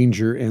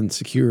danger and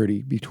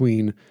security,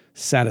 between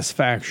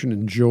satisfaction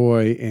and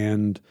joy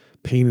and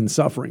pain and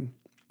suffering.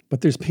 But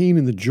there's pain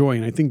in the joy,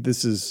 and I think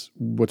this is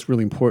what's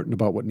really important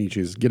about what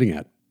Nietzsche is getting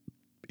at,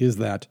 is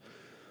that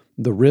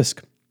the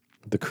risk,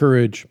 the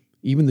courage,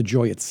 even the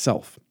joy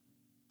itself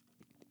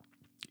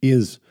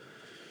is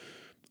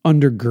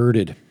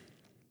undergirded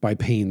by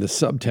pain. The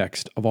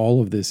subtext of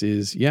all of this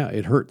is, yeah,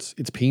 it hurts.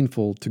 It's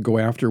painful to go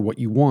after what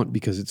you want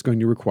because it's going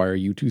to require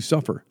you to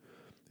suffer.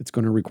 It's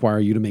going to require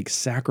you to make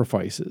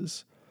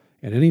sacrifices.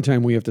 And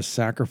anytime we have to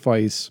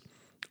sacrifice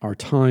our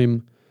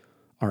time,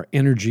 our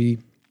energy,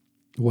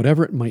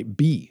 whatever it might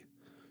be,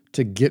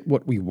 to get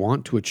what we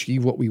want, to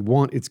achieve what we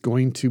want, it's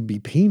going to be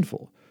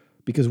painful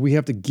because we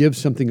have to give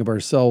something of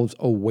ourselves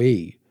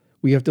away.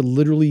 We have to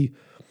literally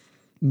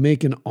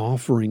make an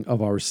offering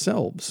of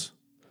ourselves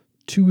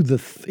to the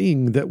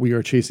thing that we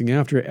are chasing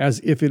after as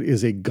if it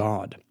is a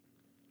god.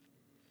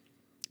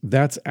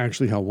 That's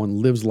actually how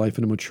one lives life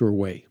in a mature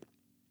way.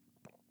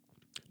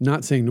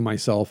 Not saying to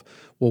myself,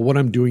 well, what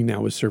I'm doing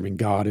now is serving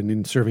God, and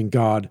in serving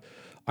God,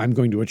 I'm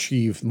going to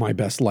achieve my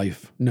best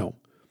life. No.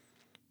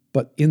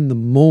 But in the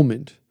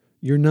moment,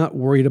 you're not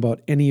worried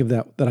about any of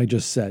that I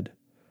just said.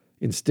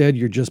 Instead,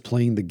 you're just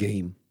playing the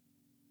game.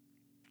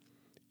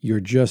 You're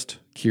just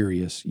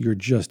curious. You're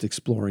just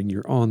exploring.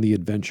 You're on the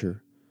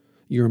adventure.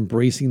 You're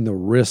embracing the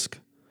risk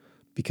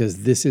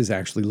because this is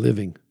actually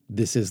living.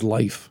 This is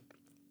life.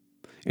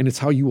 And it's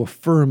how you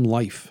affirm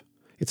life.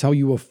 It's how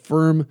you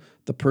affirm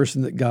the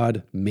person that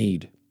God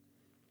made.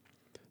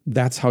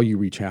 That's how you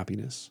reach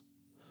happiness.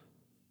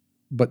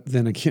 But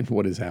then again,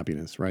 what is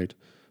happiness, right?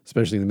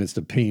 Especially in the midst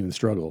of pain and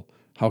struggle.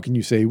 How can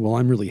you say, well,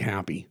 I'm really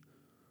happy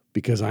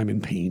because I'm in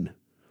pain?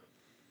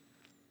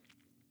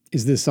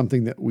 Is this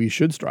something that we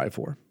should strive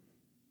for?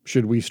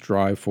 Should we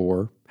strive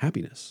for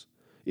happiness?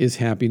 Is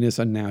happiness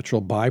a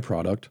natural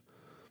byproduct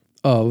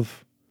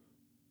of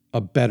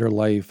a better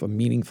life, a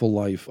meaningful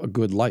life, a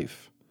good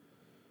life?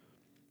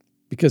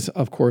 Because,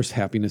 of course,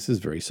 happiness is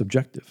very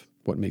subjective.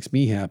 What makes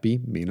me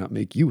happy may not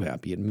make you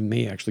happy. It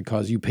may actually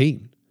cause you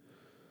pain.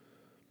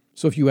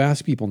 So if you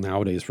ask people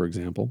nowadays, for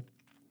example,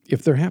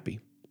 if they're happy,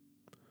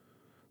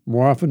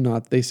 more often than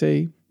not, they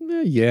say,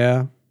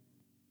 yeah,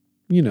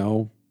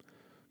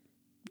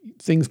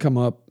 things come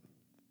up.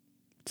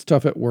 It's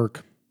tough at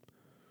work.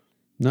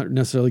 Not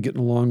necessarily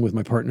getting along with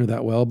my partner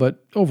that well,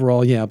 but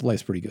overall, yeah,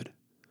 life's pretty good.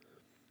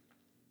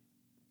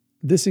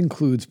 This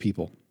includes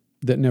people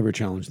that never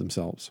challenge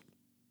themselves,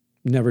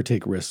 never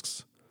take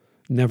risks,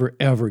 never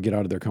ever get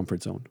out of their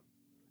comfort zone.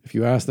 If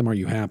you ask them, are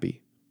you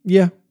happy?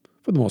 Yeah,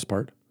 for the most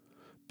part,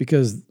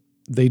 because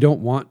they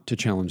don't want to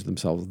challenge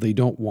themselves. They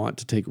don't want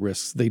to take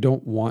risks. They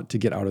don't want to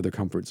get out of their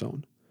comfort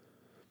zone.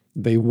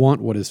 They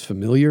want what is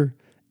familiar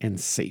and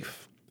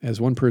safe.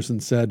 As one person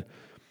said,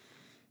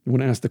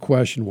 when asked the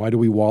question, why do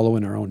we wallow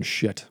in our own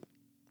shit?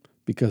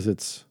 Because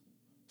it's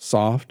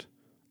soft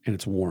and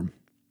it's warm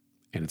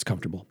and it's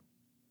comfortable.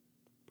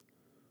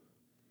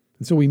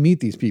 And so we meet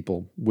these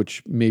people,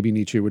 which maybe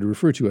Nietzsche would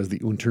refer to as the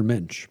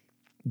Untermensch,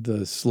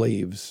 the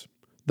slaves,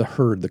 the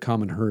herd, the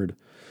common herd.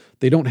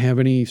 They don't have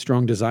any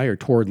strong desire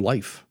toward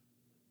life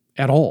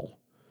at all.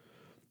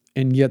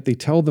 And yet they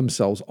tell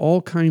themselves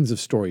all kinds of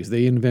stories.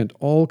 They invent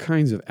all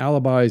kinds of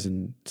alibis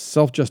and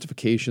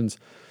self-justifications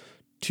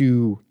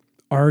to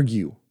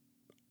argue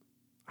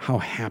how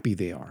happy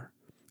they are,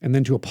 and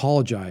then to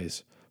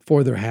apologize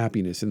for their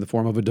happiness in the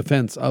form of a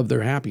defense of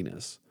their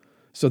happiness.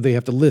 So they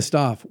have to list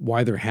off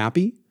why they're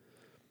happy.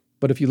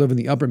 But if you live in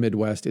the upper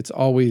Midwest, it's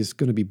always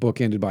going to be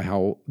bookended by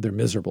how they're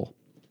miserable,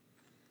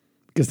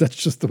 because that's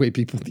just the way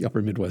people in the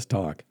upper Midwest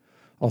talk.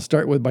 I'll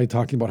start by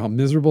talking about how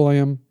miserable I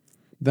am.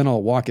 Then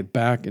I'll walk it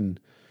back and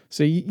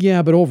say,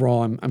 yeah, but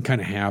overall I'm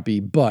kind of happy,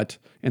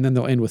 and then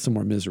they'll end with some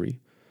more misery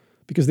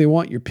because they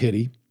want your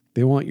pity.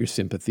 They want your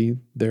sympathy.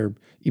 They're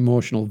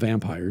emotional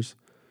vampires.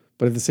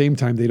 But at the same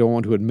time, they don't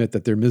want to admit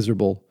that they're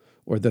miserable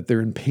or that they're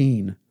in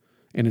pain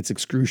and it's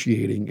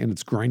excruciating and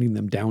it's grinding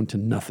them down to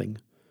nothing.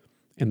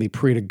 And they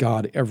pray to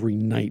God every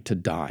night to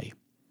die.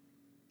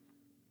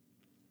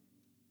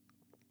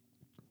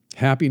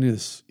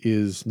 Happiness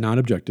is not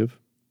objective,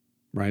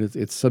 right?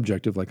 It's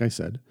subjective, like I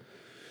said.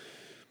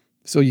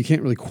 So you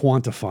can't really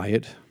quantify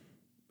it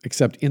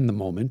except in the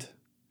moment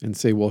and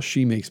say, well,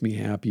 she makes me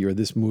happy, or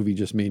this movie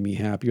just made me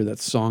happy, or that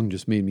song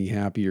just made me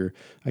happy, or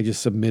I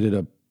just submitted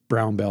a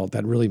brown belt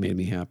that really made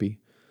me happy.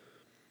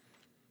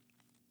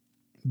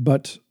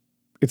 But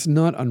it's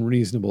not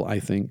unreasonable, I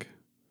think,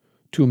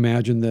 to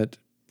imagine that,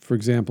 for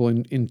example,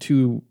 in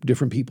two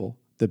different people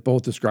that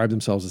both describe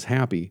themselves as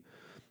happy,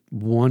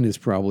 one is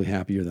probably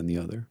happier than the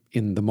other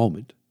in the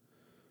moment,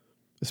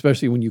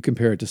 especially when you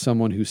compare it to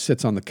someone who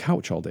sits on the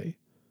couch all day.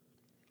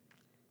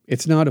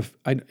 It's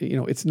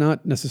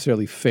not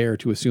necessarily fair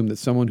to assume that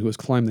someone who has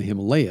climbed the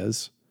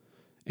Himalayas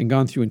and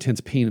gone through intense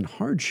pain and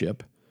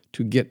hardship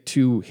to get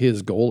to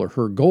his goal or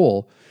her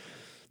goal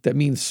that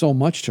means so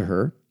much to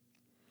her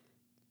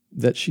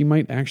that she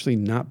might actually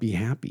not be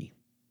happy.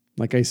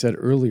 Like I said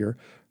earlier,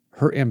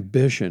 her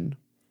ambition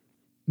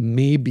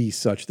may be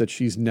such that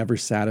she's never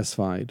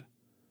satisfied,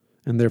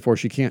 and therefore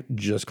she can't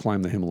just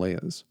climb the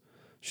Himalayas.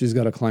 She's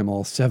got to climb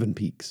all 7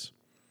 peaks.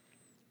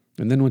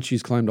 And then when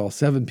she's climbed all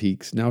 7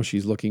 peaks, now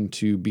she's looking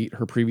to beat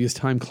her previous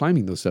time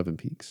climbing those 7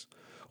 peaks.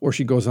 Or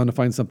she goes on to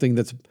find something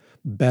that's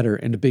better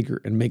and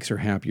bigger and makes her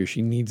happier.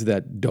 She needs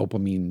that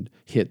dopamine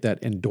hit,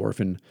 that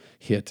endorphin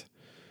hit.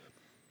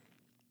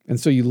 And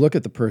so you look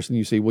at the person,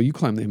 you say, well, you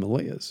climbed the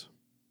Himalayas.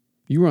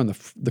 You were on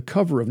the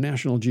cover of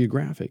National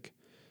Geographic.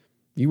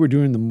 You were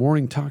doing the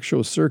morning talk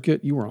show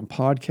circuit. You were on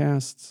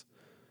podcasts.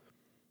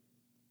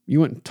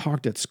 You went and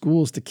talked at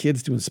schools to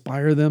kids to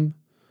inspire them.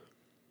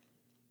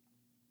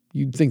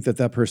 You'd think that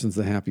that person's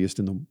the happiest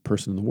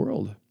person in the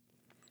world.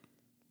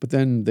 But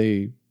then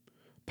they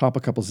pop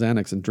a couple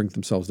Xanax and drink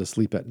themselves to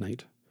sleep at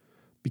night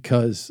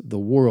because the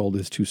world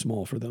is too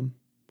small for them.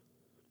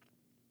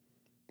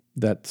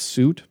 That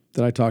suit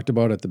that I talked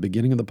about at the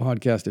beginning of the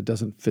podcast, it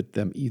doesn't fit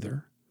them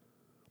either.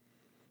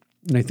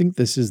 And I think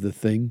this is the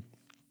thing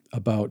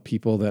about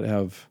people that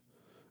have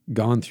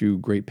gone through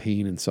great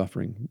pain and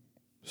suffering,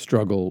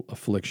 struggle,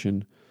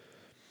 affliction,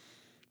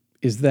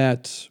 is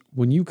that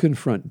when you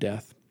confront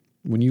death,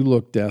 when you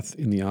look death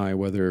in the eye,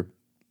 whether,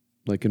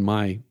 like in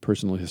my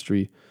personal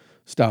history,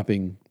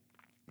 stopping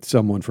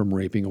someone from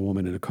raping a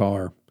woman in a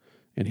car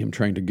and him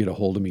trying to get a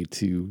hold of me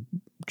to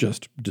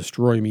just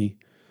destroy me,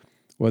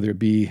 whether it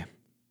be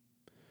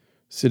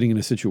sitting in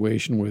a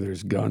situation where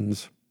there's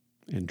guns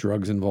and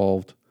drugs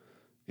involved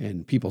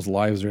and people's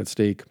lives are at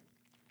stake,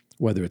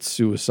 whether it's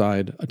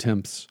suicide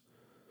attempts,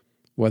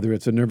 whether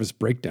it's a nervous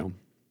breakdown,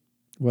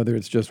 whether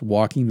it's just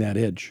walking that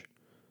edge,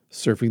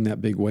 surfing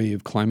that big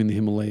wave, climbing the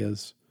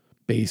Himalayas,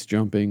 base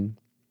jumping,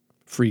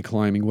 free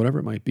climbing, whatever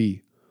it might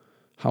be.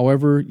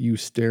 However you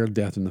stare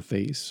death in the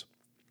face,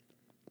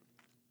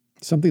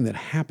 something that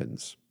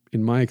happens,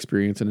 in my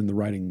experience and in the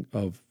writing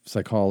of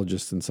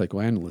psychologists and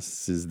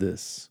psychoanalysts, is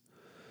this,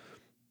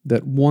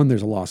 that one,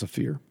 there's a loss of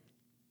fear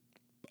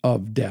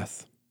of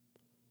death.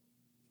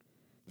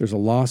 There's a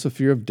loss of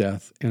fear of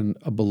death and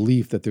a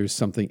belief that there's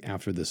something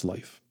after this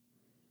life.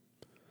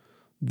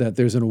 That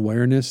there's an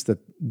awareness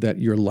that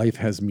your life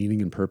has meaning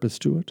and purpose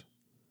to it.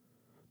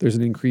 There's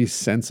an increased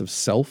sense of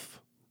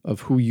self,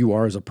 of who you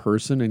are as a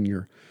person and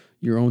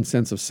your own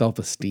sense of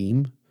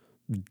self-esteem,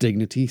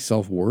 dignity,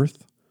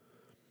 self-worth.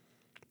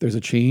 There's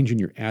a change in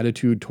your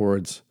attitude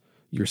towards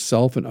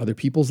yourself and other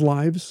people's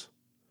lives.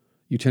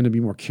 You tend to be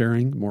more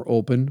caring, more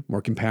open,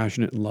 more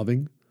compassionate and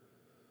loving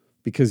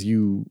because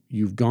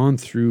you've gone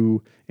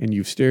through and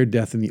you've stared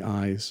death in the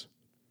eyes.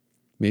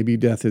 Maybe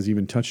death has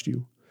even touched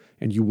you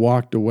and you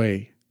walked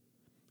away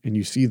and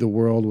you see the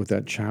world with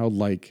that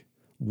childlike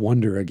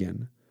wonder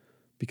again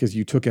because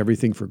you took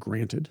everything for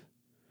granted.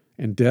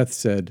 And death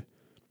said,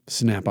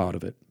 snap out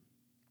of it.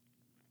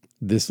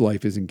 This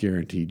life isn't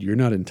guaranteed. You're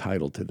not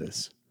entitled to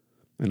this.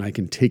 And I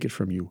can take it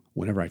from you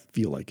whenever I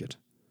feel like it.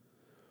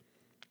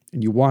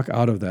 And you walk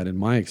out of that, in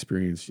my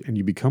experience, and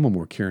you become a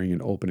more caring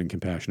and open and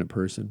compassionate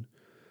person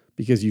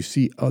because you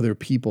see other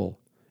people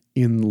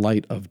in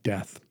light of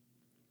death.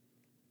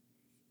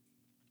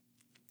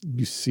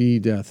 You see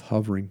death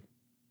hovering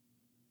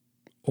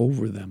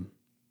over them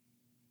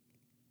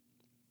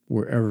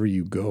wherever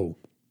you go.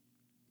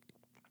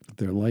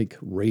 They're like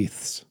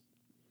wraiths.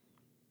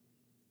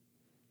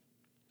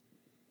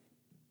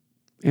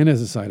 And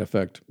as a side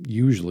effect,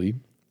 usually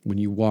when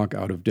you walk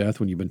out of death,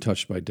 when you've been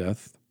touched by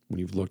death, when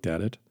you've looked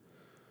at it,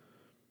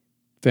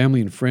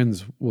 family and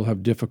friends will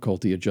have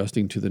difficulty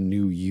adjusting to the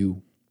new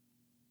you.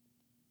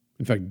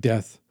 In fact,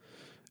 death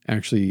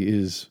actually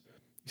is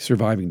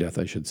surviving death,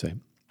 I should say.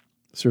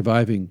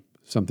 Surviving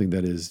something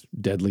that is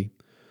deadly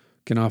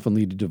can often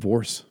lead to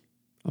divorce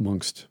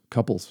amongst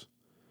couples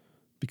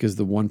because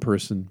the one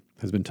person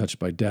has been touched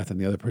by death and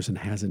the other person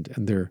hasn't,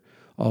 and they're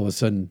all of a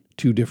sudden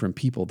two different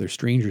people. They're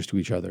strangers to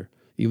each other,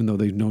 even though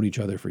they've known each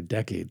other for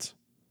decades.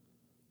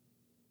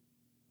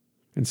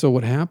 And so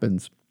what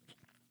happens,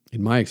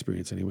 in my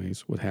experience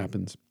anyways, what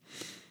happens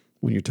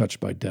when you're touched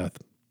by death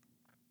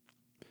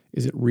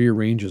is it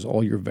rearranges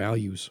all your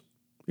values.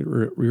 It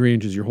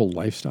rearranges your whole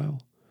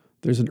lifestyle.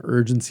 There's an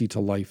urgency to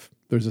life.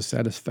 There's a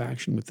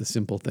satisfaction with the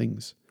simple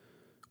things,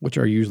 which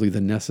are usually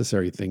the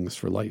necessary things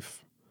for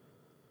life.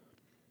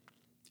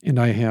 And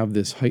I have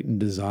this heightened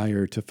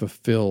desire to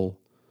fulfill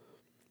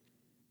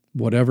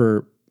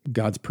whatever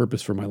God's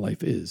purpose for my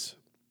life is,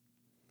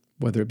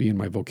 whether it be in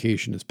my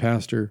vocation as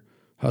pastor,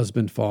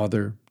 husband,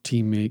 father,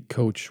 teammate,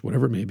 coach,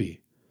 whatever it may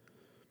be.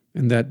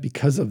 And that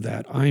because of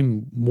that,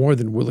 I'm more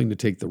than willing to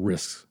take the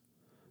risks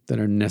that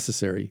are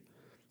necessary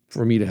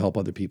for me to help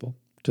other people,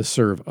 to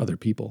serve other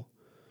people,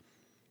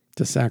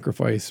 to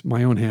sacrifice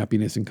my own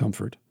happiness and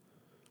comfort,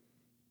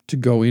 to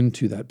go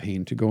into that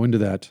pain, to go into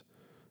that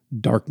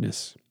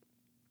darkness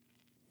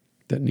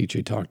that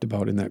Nietzsche talked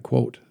about in that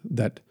quote,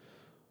 that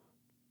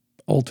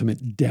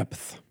ultimate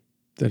depth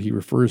that he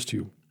refers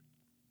to,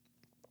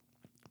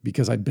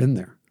 because I've been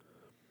there.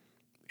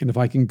 And if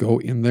I can go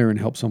in there and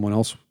help someone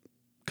else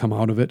come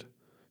out of it,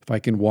 if I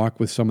can walk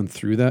with someone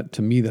through that,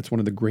 to me, that's one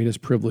of the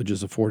greatest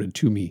privileges afforded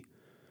to me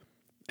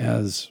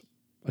as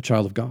a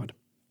child of God,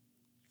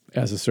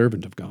 as a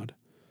servant of God.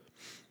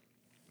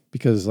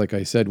 Because like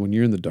I said, when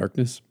you're in the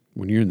darkness,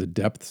 when you're in the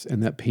depths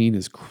and that pain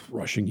is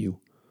crushing you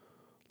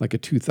like a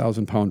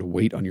 2,000-pound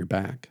weight on your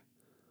back,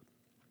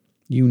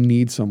 you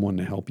need someone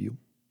to help you.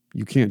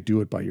 You can't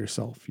do it by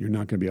yourself. You're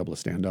not going to be able to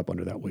stand up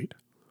under that weight.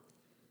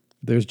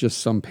 There's just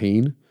some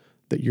pain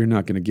that you're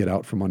not going to get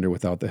out from under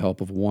without the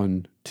help of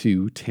 1,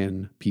 2,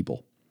 10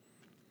 people.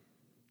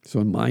 So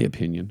in my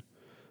opinion,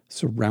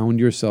 surround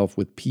yourself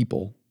with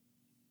people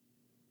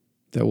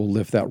that will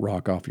lift that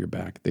rock off your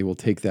back. They will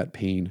take that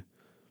pain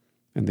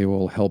and they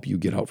will help you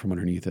get out from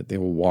underneath it. They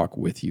will walk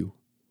with you.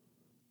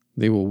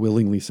 They will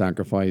willingly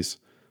sacrifice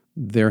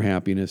their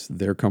happiness,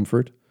 their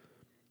comfort,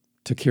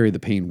 to carry the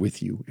pain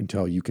with you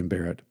until you can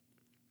bear it.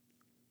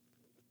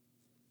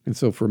 And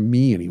so for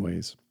me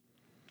anyways,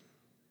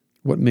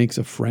 what makes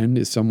a friend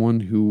is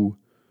someone who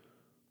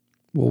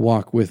will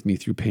walk with me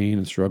through pain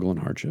and struggle and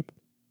hardship.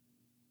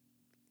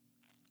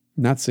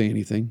 Not say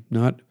anything,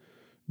 not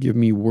give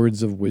me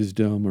words of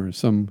wisdom or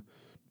some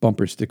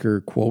bumper sticker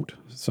quote,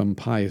 some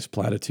pious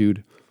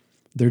platitude.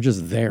 They're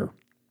just there.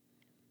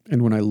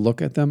 And when I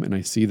look at them and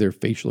I see their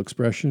facial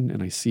expression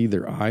and I see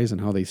their eyes and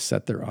how they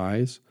set their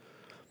eyes,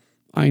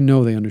 I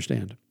know they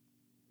understand.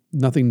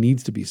 Nothing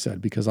needs to be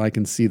said because I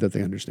can see that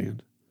they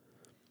understand.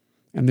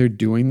 And they're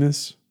doing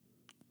this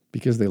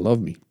because they love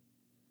me,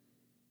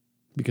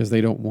 because they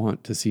don't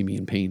want to see me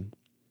in pain.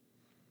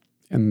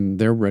 And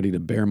they're ready to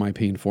bear my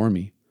pain for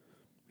me.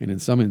 And in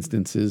some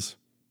instances,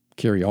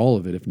 carry all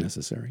of it if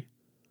necessary.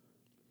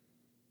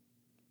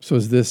 So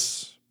is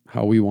this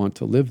how we want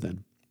to live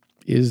then?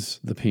 Is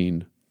the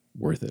pain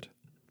worth it?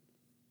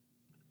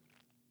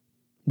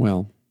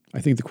 Well,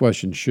 I think the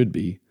question should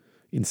be,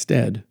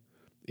 instead,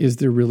 is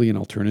there really an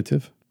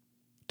alternative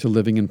to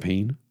living in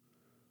pain?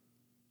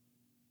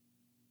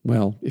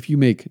 Well, if you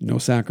make no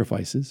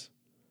sacrifices,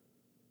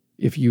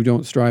 if you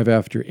don't strive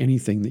after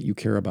anything that you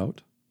care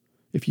about,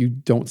 if you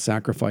don't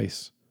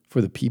sacrifice for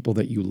the people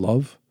that you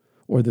love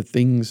or the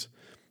things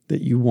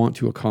that you want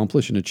to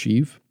accomplish and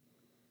achieve,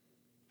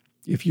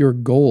 if your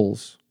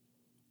goals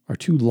are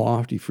too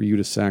lofty for you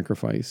to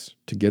sacrifice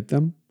to get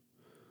them,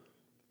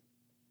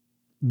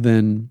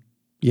 then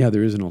yeah,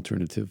 there is an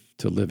alternative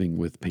to living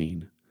with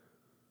pain.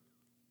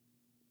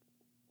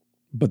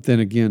 But then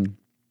again,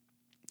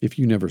 if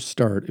you never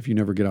start, if you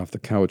never get off the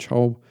couch,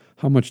 how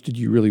much did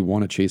you really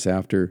want to chase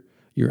after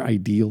your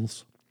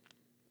ideals?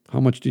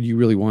 How much did you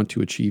really want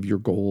to achieve your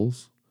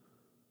goals?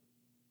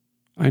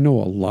 I know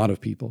a lot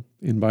of people,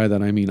 and by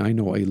that I mean I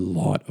know a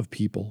lot of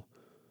people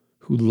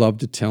who love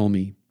to tell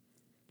me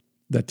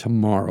that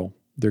tomorrow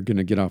they're going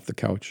to get off the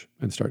couch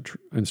and start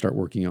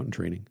working out and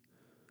training.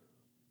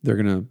 They're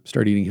going to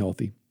start eating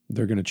healthy.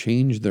 They're going to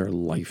change their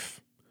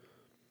life.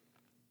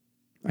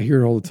 I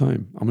hear it all the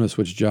time. I'm going to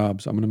switch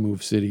jobs. I'm going to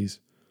move cities.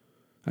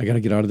 I got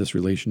to get out of this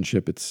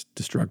relationship. It's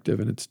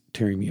destructive and it's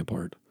tearing me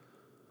apart.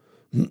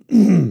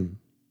 But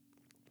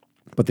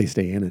they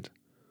stay in it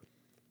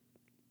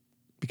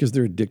because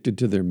they're addicted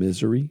to their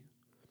misery.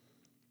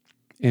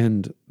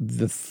 And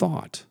the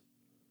thought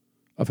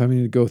of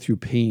having to go through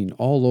pain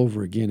all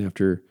over again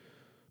after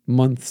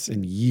months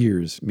and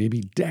years, maybe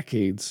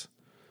decades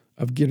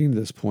of getting to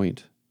this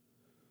point.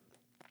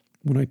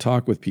 When I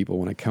talk with people,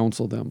 when I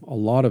counsel them, a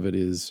lot of it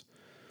is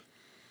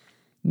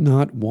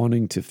not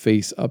wanting to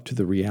face up to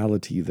the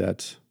reality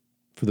that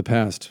for the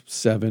past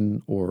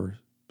 7 or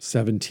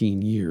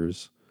 17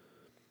 years,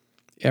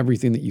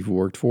 everything that you've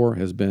worked for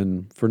has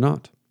been for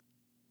naught.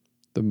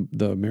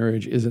 The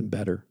marriage isn't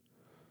better.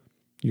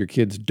 Your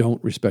kids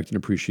don't respect and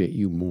appreciate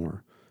you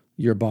more.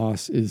 Your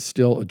boss is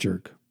still a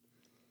jerk.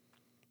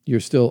 You're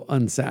still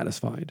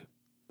unsatisfied.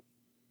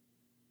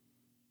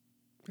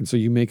 And so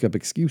you make up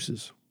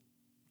excuses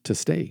to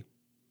stay,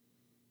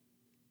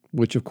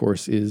 which of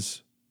course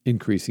is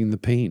increasing the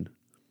pain.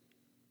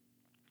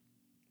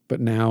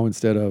 But now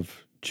instead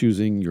of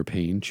choosing your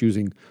pain,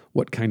 choosing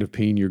what kind of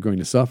pain you're going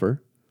to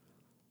suffer,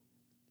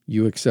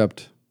 you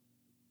accept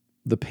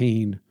the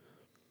pain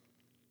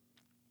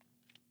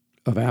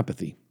of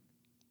apathy.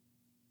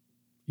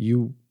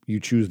 You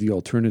choose the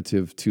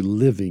alternative to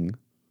living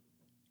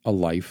a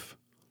life,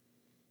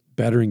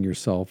 bettering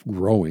yourself,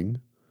 growing,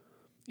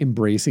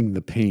 embracing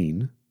the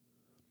pain,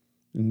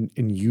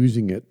 and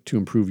using it to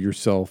improve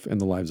yourself and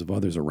the lives of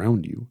others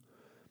around you.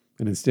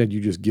 And instead, you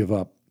just give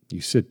up.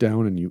 You sit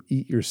down and you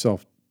eat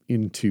yourself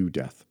into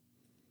death.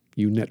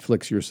 You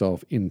Netflix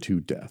yourself into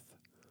death.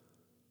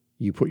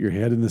 You put your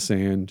head in the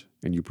sand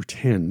and you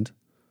pretend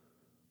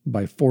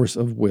by force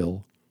of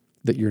will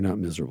that you're not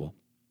miserable.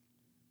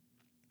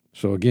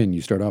 So again,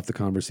 you start off the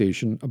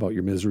conversation about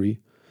your misery,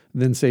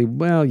 then say,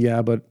 well,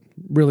 yeah, but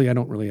really, I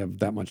don't really have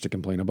that much to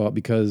complain about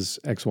because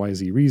X, Y,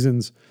 Z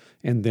reasons.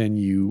 And then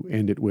you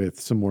end it with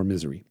some more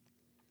misery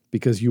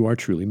because you are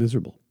truly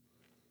miserable.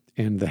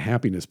 And the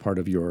happiness part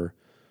of your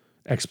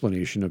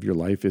explanation of your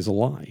life is a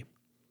lie.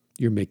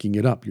 You're making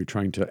it up. You're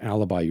trying to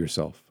alibi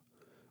yourself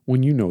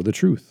when you know the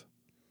truth.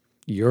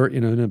 You're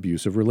in an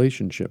abusive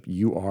relationship.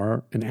 You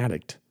are an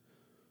addict.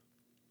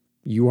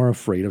 You are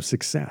afraid of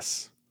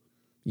success.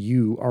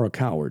 You are a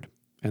coward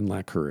and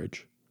lack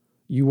courage.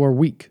 You are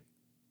weak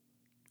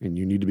and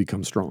you need to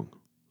become strong.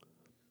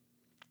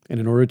 And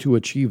in order to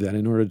achieve that,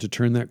 in order to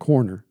turn that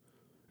corner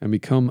and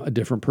become a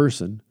different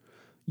person,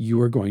 you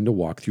are going to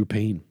walk through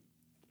pain.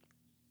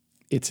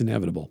 It's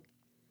inevitable.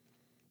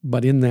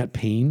 But in that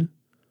pain,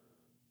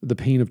 the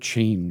pain of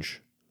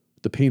change,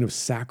 the pain of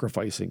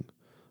sacrificing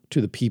to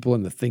the people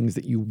and the things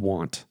that you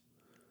want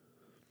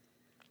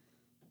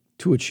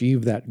to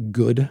achieve that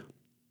good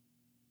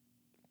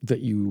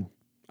that you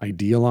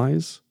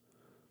idealize,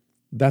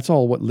 that's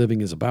all what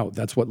living is about.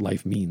 That's what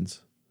life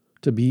means.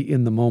 To be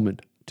in the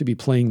moment, to be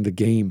playing the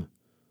game,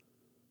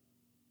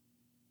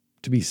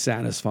 to be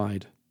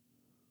satisfied,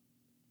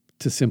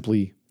 to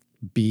simply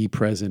be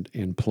present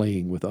and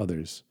playing with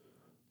others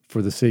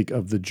for the sake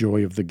of the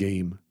joy of the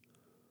game.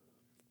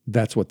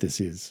 That's what this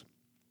is.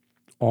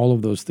 All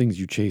of those things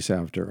you chase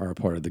after are a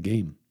part of the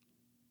game.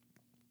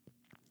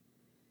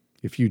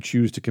 If you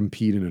choose to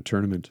compete in a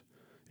tournament,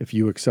 if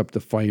you accept the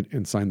fight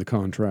and sign the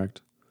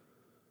contract,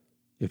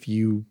 if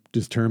you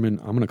determine,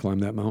 I'm going to climb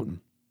that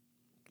mountain,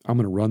 I'm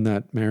going to run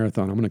that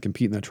marathon, I'm going to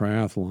compete in that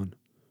triathlon.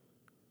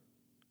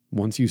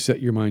 Once you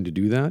set your mind to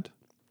do that,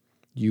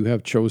 you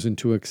have chosen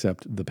to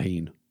accept the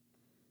pain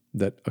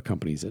that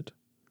accompanies it.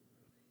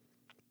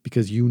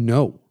 Because you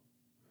know,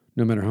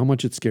 no matter how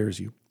much it scares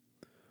you,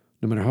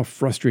 no matter how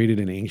frustrated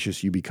and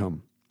anxious you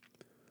become,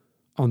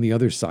 on the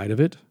other side of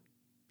it,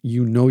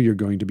 you know you're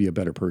going to be a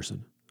better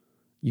person.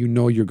 You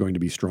know you're going to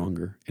be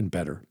stronger and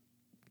better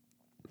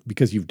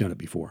because you've done it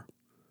before.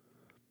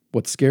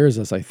 What scares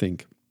us, I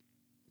think,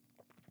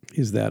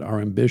 is that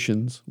our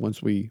ambitions,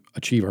 once we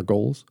achieve our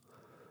goals,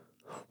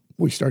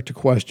 we start to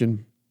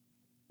question,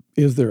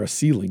 is there a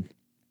ceiling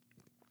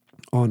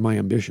on my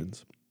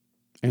ambitions?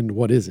 And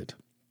what is it?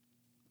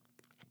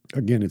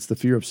 Again, it's the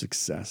fear of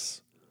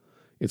success.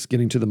 It's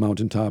getting to the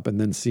mountaintop and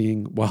then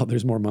seeing, wow,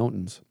 there's more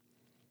mountains.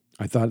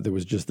 I thought there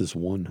was just this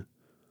one.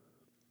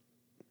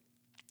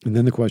 And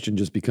then the question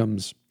just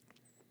becomes,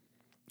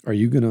 are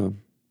you going to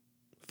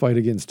fight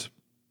against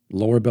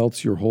lower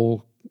belts your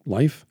whole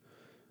life?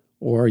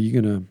 Or are you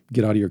going to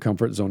get out of your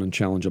comfort zone and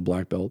challenge a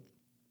black belt,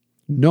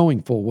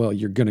 knowing full well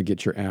you're going to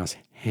get your ass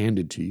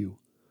handed to you?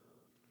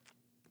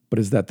 But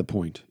is that the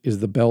point? Is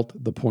the belt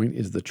the point?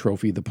 Is the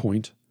trophy the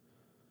point?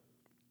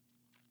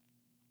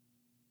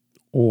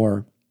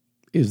 Or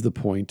is the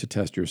point to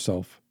test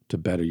yourself, to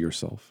better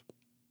yourself?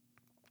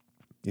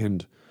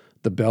 And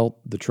the belt,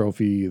 the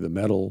trophy, the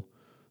medal,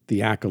 the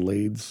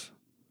accolades,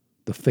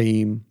 the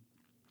fame,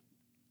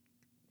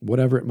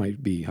 whatever it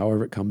might be,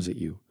 however it comes at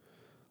you,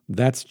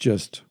 that's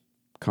just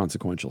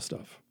consequential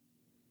stuff.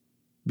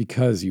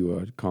 Because you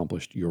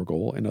accomplished your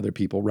goal and other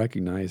people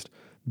recognized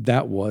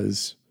that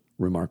was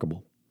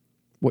remarkable.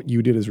 What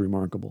you did is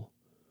remarkable.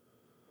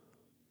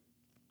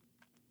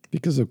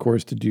 Because, of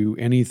course, to do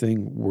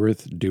anything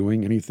worth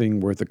doing, anything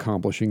worth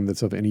accomplishing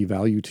that's of any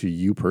value to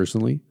you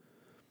personally,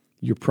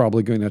 you're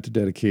probably going to have to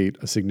dedicate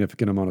a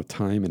significant amount of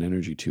time and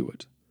energy to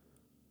it.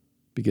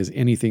 Because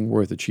anything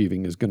worth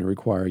achieving is going to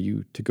require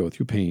you to go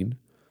through pain,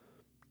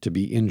 to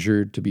be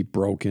injured, to be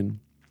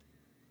broken,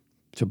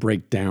 to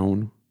break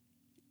down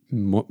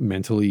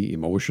mentally,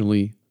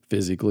 emotionally,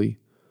 physically.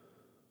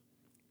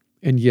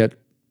 And yet,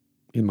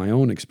 in my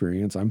own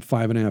experience, I'm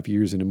 5.5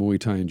 years into Muay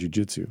Thai and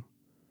Jiu-Jitsu.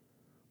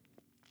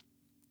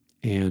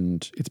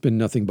 And it's been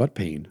nothing but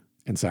pain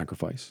and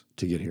sacrifice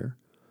to get here.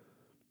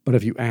 But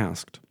if you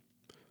asked,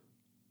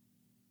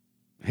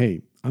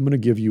 hey, I'm going to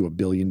give you $1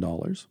 billion,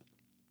 $1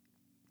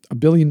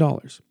 billion,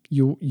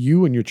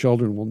 you and your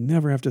children will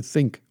never have to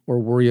think or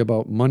worry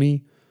about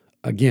money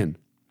again.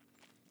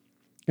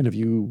 And if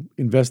you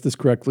invest this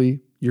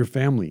correctly, your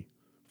family,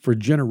 for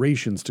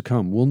generations to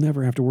come, will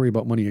never have to worry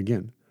about money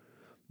again.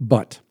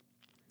 But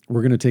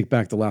we're going to take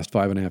back the last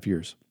 5.5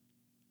 years.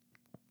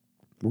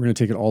 We're going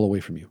to take it all away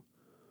from you.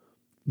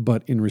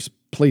 But in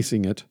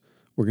replacing it,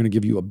 we're going to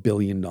give you $1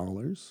 billion.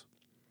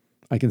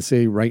 I can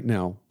say right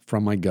now,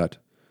 from my gut,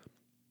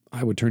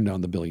 I would turn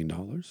down the $1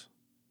 billion.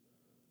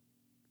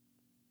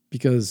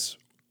 Because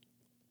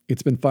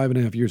it's been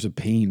 5.5 years of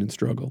pain and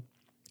struggle.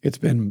 It's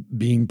been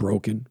being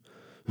broken,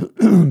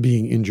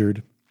 being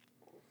injured,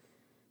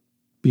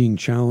 being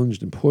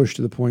challenged and pushed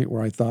to the point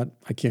where I thought,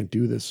 I can't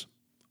do this.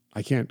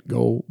 I can't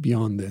go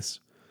beyond this.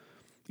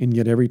 And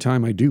yet every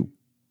time I do,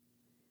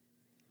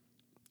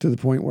 to the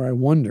point where I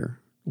wonder,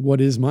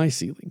 what is my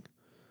ceiling?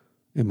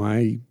 Am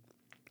I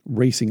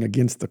racing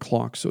against the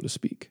clock, so to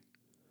speak?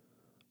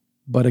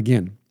 But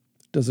again,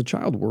 does a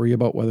child worry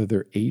about whether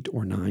they're 8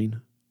 or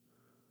 9?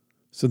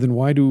 So then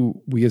why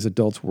do we as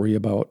adults worry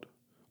about,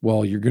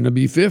 well, you're going to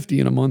be 50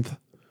 in a month?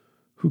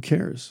 Who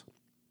cares?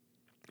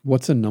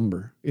 What's a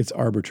number? It's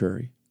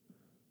arbitrary.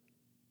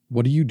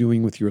 What are you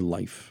doing with your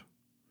life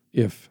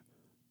if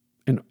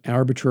an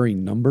arbitrary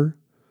number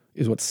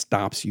is what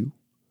stops you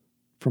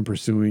from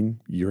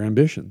pursuing your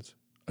ambitions,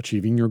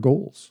 achieving your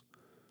goals?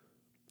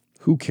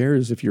 Who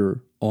cares if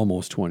you're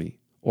almost 20,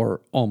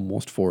 or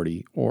almost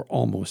 40 or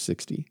almost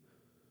 60.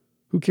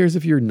 Who cares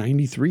if you're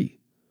 93?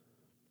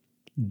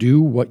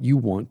 Do what you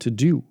want to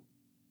do.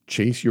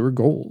 Chase your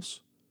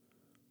goals.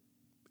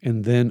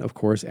 And then, of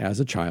course, as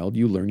a child,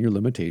 you learn your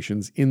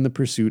limitations in the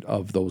pursuit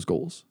of those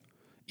goals.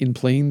 In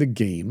playing the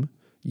game,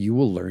 you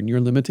will learn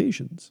your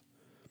limitations.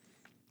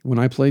 When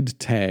I played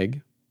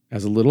tag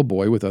as a little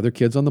boy with other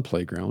kids on the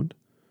playground,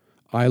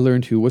 I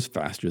learned who was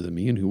faster than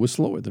me and who was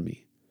slower than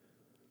me.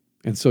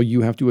 And so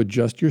you have to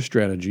adjust your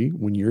strategy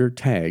when you're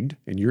tagged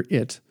and you're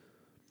it.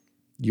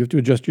 You have to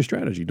adjust your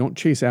strategy. Don't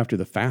chase after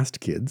the fast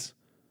kids.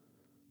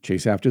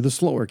 Chase after the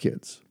slower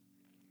kids.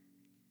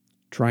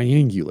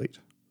 Triangulate.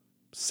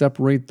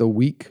 Separate the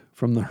weak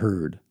from the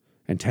herd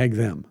and tag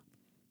them.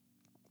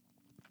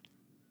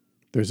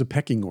 There's a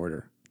pecking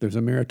order. There's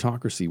a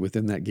meritocracy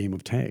within that game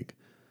of tag.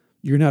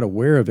 You're not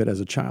aware of it as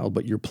a child,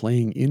 but you're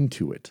playing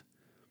into it.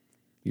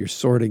 You're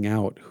sorting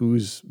out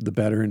who's the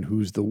better and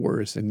who's the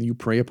worse, and you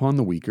prey upon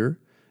the weaker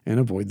and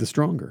avoid the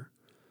stronger.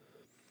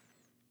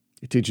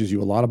 It teaches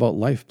you a lot about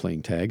life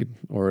playing tag,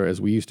 or as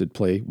we used to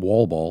play,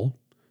 wall ball,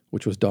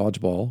 which was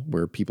dodgeball,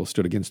 where people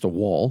stood against a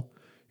wall,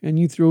 and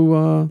you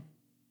threw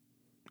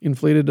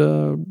inflated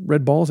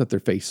red balls at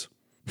their face.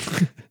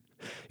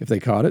 If they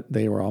caught it,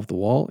 they were off the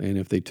wall, and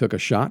if they took a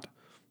shot,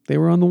 they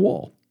were on the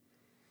wall.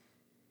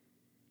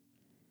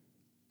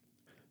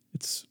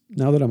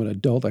 Now that I'm an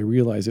adult, I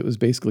realize it was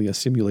basically a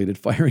simulated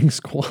firing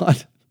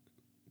squad.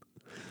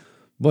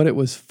 But it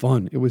was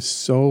fun. It was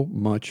so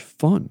much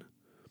fun.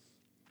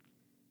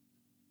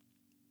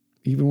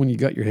 Even when you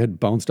got your head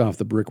bounced off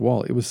the brick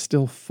wall, it was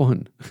still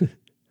fun.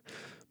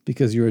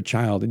 Because you're a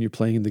child and you're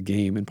playing the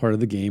game, and part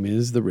of the game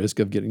is the risk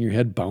of getting your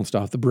head bounced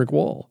off the brick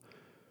wall.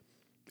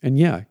 And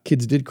yeah,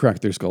 kids did crack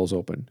their skulls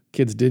open.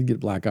 Kids did get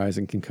black eyes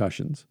and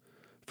concussions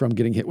from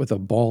getting hit with a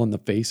ball in the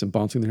face and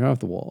bouncing their head off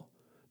the wall.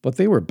 But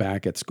they were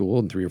back at school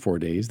in 3 or 4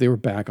 days. They were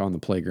back on the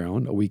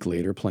playground a week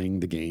later playing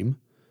the game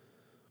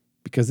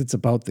because it's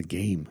about the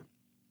game.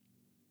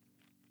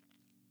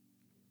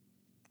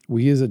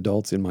 We as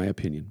adults, in my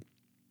opinion,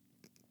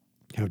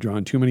 have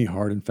drawn too many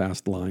hard and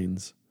fast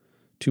lines,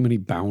 too many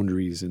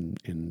boundaries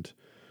and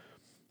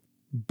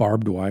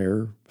barbed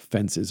wire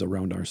fences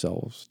around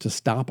ourselves to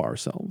stop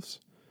ourselves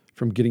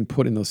from getting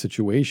put in those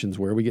situations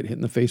where we get hit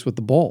in the face with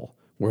the ball,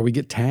 where we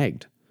get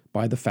tagged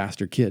by the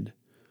faster kid.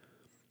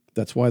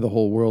 That's why the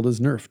whole world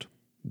is nerfed.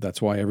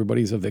 That's why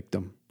everybody's a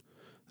victim.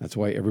 That's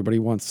why everybody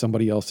wants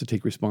somebody else to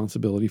take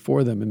responsibility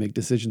for them and make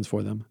decisions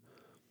for them.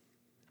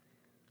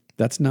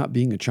 That's not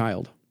being a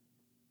child.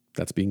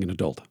 That's being an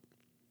adult.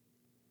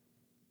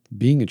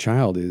 Being a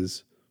child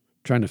is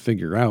trying to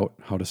figure out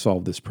how to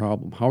solve this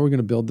problem. How are we going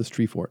to build this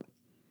tree fort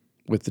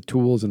with the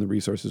tools and the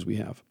resources we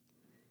have?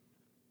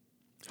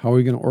 How are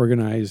we going to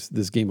organize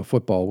this game of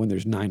football when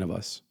there's 9 of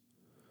us?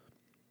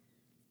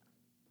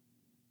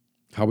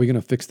 How are we going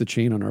to fix the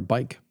chain on our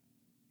bike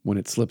when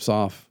it slips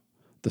off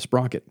the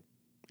sprocket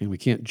and we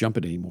can't jump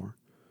it anymore?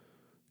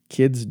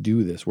 Kids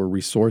do this. We're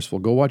resourceful.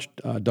 Go watch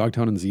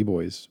Dogtown and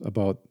Z-Boys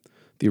about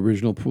the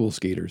original pool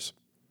skaters,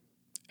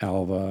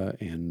 Alva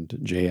and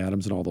Jay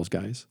Adams and all those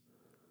guys.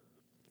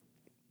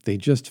 They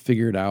just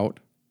figured out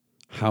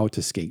how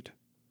to skate.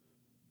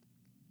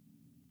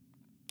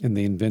 And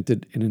they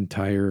invented an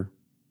entire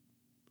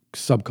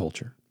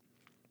subculture.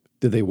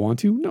 Did they want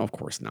to? No, of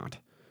course not.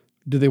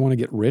 Did they want to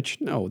get rich?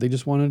 No, they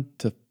just wanted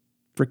to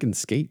frickin'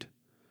 skate.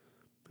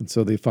 And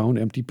so they found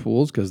empty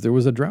pools because there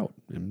was a drought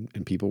and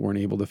people weren't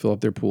able to fill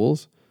up their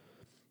pools.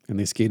 And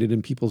they skated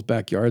in people's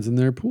backyards in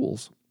their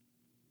pools.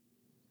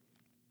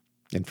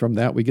 And from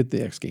that, we get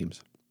the X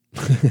Games.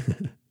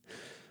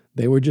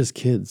 They were just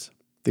kids.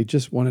 They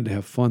just wanted to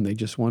have fun. They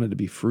just wanted to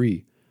be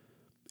free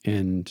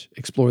and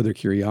explore their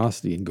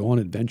curiosity and go on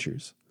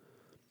adventures.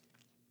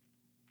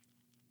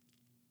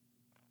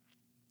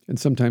 And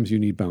sometimes you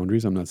need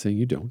boundaries. I'm not saying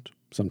you don't.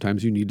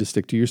 Sometimes you need to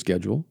stick to your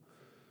schedule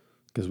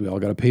because we all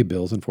got to pay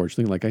bills.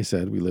 Unfortunately, like I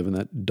said, we live in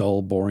that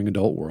dull, boring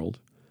adult world.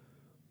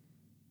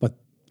 But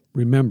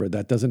remember,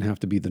 that doesn't have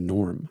to be the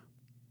norm.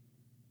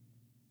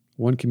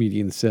 One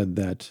comedian said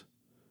that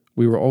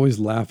we were always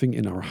laughing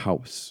in our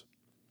house,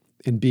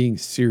 and being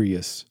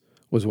serious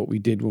was what we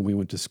did when we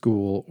went to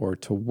school or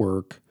to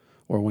work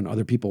or when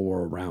other people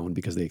were around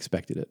because they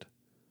expected it.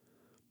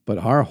 But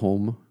our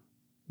home,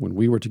 when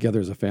we were together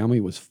as a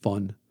family, was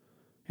fun.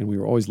 And we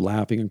were always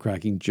laughing and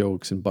cracking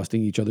jokes and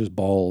busting each other's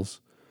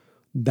balls.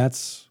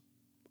 That's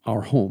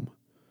our home.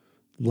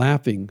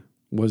 Laughing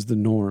was the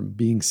norm.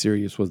 Being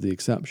serious was the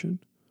exception.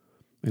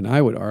 And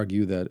I would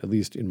argue that, at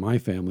least in my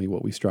family,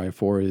 what we strive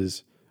for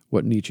is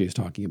what Nietzsche is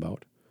talking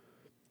about.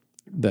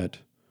 That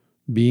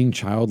being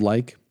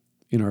childlike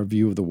in our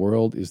view of the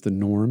world is the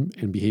norm,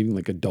 and behaving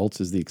like adults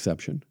is the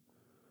exception.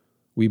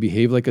 We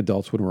behave like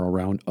adults when we're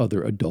around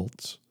other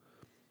adults.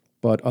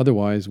 But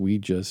otherwise, we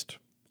just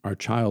are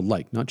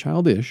childlike, not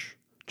childish,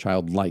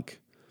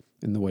 childlike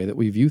in the way that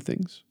we view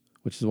things,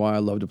 which is why I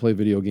love to play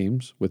video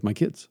games with my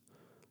kids.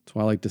 That's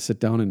why I like to sit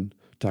down and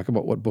talk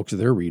about what books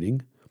they're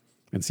reading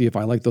and see if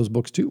I like those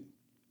books too.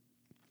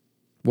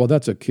 Well,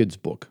 that's a kid's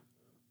book.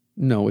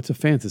 No, it's a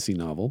fantasy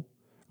novel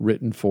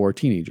written for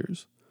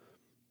teenagers.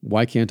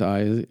 Why can't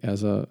I,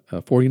 as a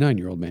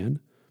 49-year-old man,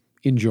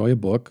 enjoy a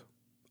book,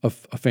 a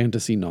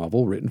fantasy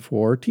novel written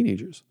for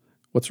teenagers?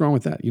 What's wrong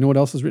with that? You know what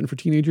else is written for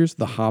teenagers?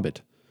 The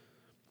Hobbit.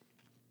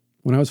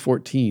 When I was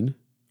 14,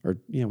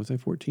 was I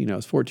 14? I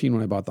was 14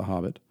 when I bought The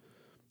Hobbit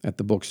at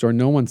the bookstore.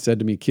 No one said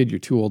to me, kid, you're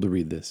too old to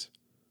read this.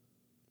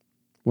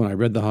 When I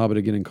read The Hobbit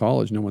again in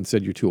college, no one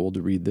said you're too old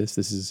to read this.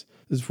 This is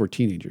for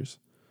teenagers.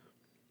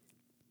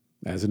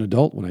 As an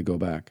adult, when I go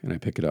back and I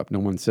pick it up, no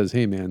one says,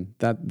 hey man,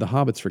 The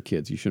Hobbit's for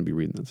kids. You shouldn't be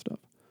reading that stuff.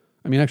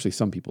 I mean, actually,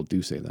 some people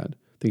do say that.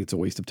 I think it's a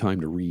waste of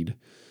time to read.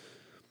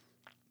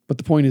 But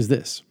the point is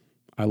this.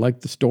 I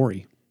like the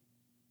story.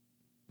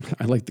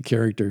 I like the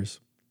characters.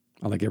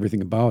 I like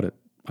everything about it.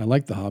 I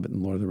like The Hobbit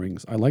and Lord of the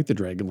Rings. I like the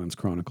Dragonlance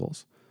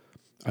Chronicles.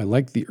 I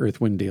like the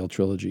Earthwind Dale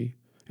trilogy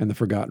and the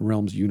Forgotten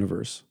Realms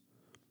universe.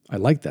 I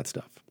like that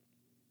stuff.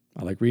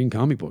 I like reading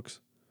comic books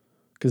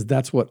because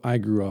that's what I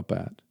grew up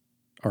at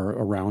or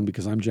around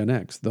because I'm Gen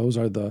X. Those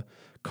are the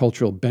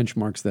cultural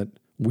benchmarks that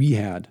we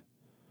had.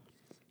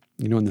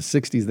 You know, in the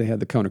 60s, they had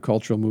the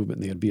countercultural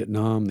movement. They had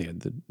Vietnam. They had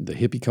the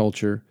hippie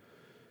culture.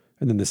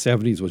 And then the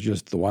 70s was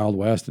just the Wild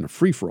West and a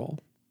free-for-all.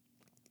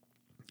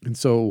 And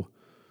so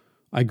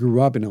I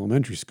grew up in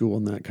elementary school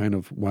in that kind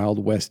of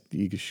Wild West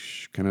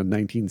kind of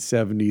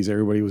 1970s.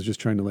 Everybody was just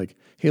trying to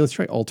hey, let's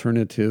try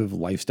alternative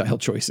lifestyle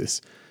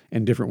choices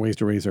and different ways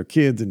to raise our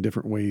kids and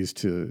different ways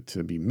to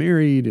be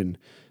married and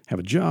have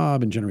a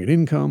job and generate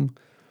income.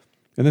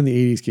 And then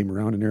the 80s came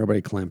around and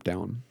everybody clamped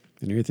down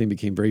and everything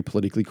became very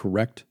politically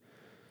correct.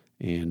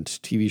 And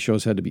TV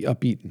shows had to be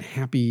upbeat and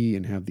happy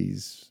and have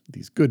these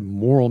good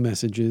moral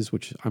messages,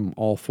 which I'm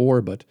all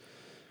for, but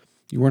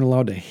you weren't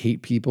allowed to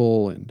hate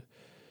people. And,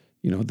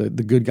 you know, the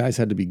good guys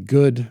had to be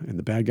good and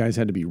the bad guys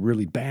had to be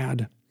really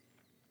bad.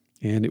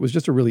 And it was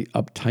just a really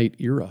uptight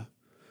era.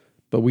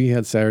 But we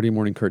had Saturday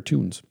morning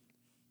cartoons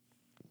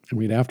and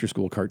we had after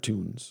school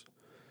cartoons.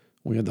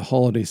 We had the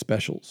holiday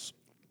specials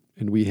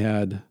and we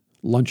had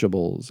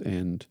Lunchables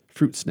and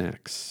fruit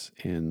snacks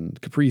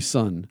and Capri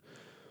Sun.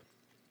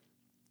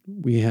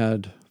 We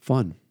had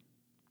fun,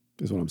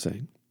 is what I'm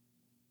saying.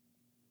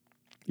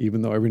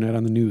 Even though every night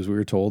on the news we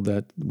were told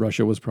that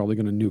Russia was probably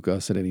going to nuke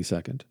us at any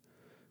second.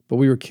 But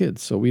we were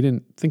kids, so we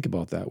didn't think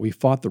about that. We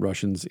fought the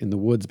Russians in the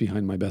woods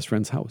behind my best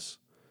friend's house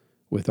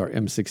with our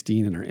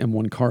M16 and our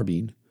M1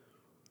 carbine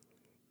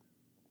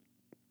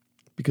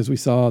because we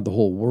saw the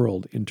whole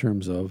world in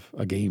terms of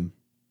a game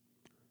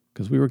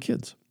because we were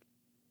kids.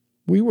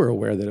 We were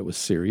aware that it was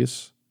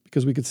serious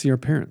because we could see our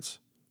parents.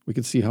 We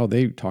could see how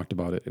they talked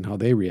about it and how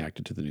they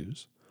reacted to the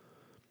news.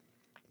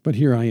 But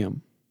here I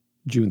am,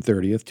 June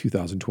 30th,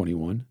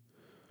 2021,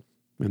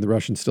 and the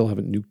Russians still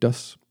haven't nuked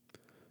us.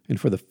 And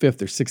for the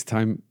fifth or sixth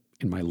time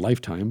in my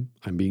lifetime,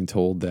 I'm being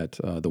told that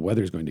the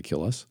weather is going to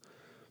kill us,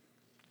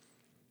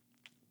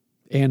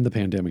 and the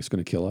pandemic is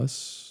going to kill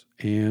us,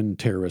 and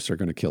terrorists are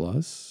going to kill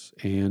us,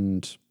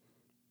 and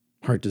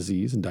heart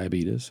disease and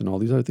diabetes and all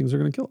these other things are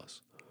going to kill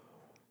us.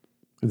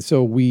 And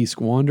so we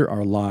squander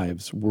our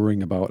lives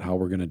worrying about how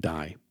we're going to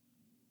die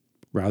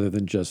rather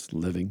than just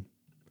living,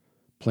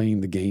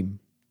 playing the game.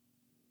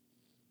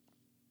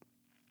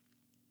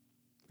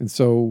 And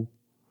so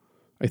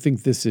I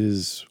think this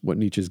is what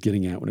Nietzsche's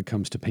getting at when it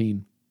comes to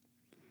pain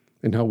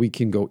and how we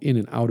can go in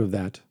and out of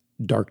that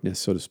darkness,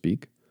 so to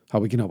speak, how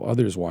we can help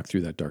others walk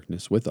through that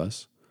darkness with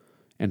us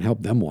and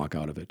help them walk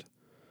out of it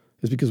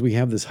is because we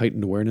have this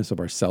heightened awareness of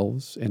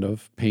ourselves and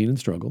of pain and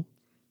struggle,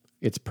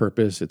 its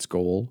purpose, its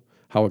goal,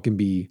 how it can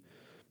be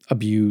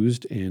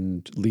abused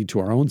and lead to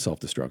our own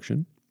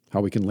self-destruction,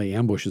 how we can lay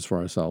ambushes for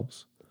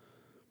ourselves,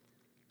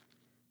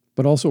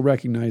 but also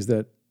recognize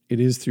that it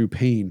is through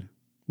pain.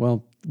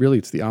 Well, really,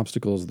 it's the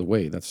obstacles of the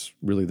way. That's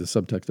really the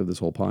subtext of this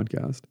whole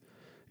podcast,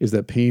 is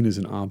that pain is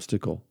an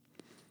obstacle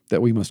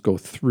that we must go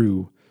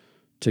through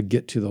to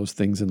get to those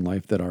things in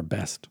life that are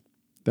best,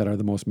 that are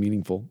the most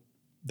meaningful,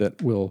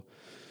 that will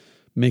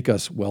make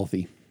us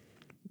wealthy,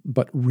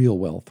 but real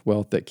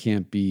wealth that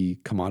can't be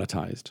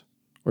commoditized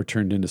or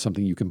turned into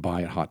something you can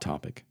buy at Hot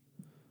Topic.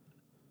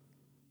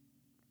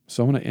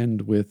 So I'm going to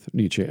end with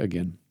Nietzsche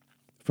again,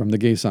 from The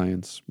Gay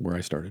Science, where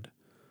I started.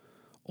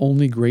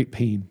 Only great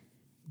pain,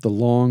 the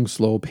long,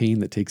 slow pain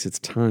that takes its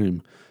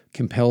time,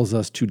 compels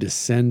us to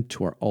descend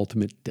to our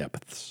ultimate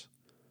depths.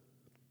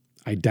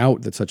 I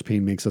doubt that such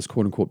pain makes us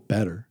quote-unquote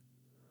better,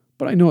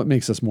 but I know it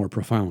makes us more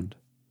profound.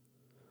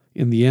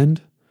 In the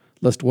end,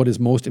 lest what is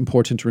most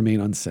important remain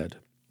unsaid.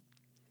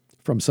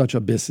 From such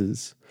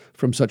abysses,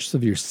 from such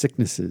severe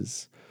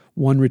sicknesses,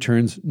 one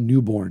returns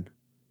newborn,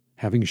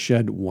 having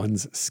shed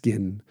one's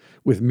skin,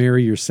 with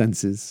merrier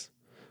senses,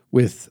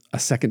 with a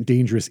second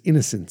dangerous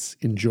innocence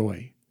in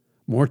joy,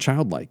 more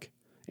childlike,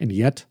 and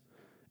yet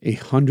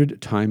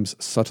 100 times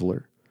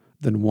subtler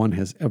than one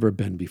has ever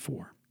been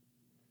before.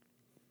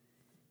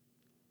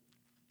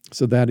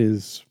 So that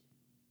is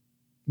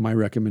my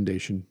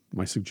recommendation,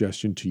 my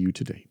suggestion to you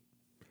today.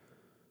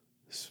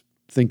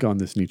 Think on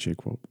this Nietzsche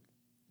quote.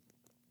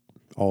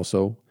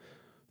 Also,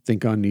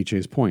 think on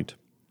Nietzsche's point,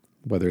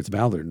 whether it's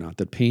valid or not,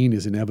 that pain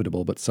is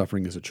inevitable, but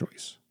suffering is a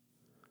choice.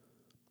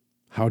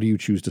 How do you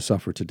choose to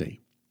suffer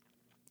today?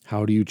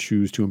 How do you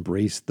choose to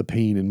embrace the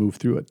pain and move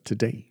through it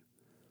today?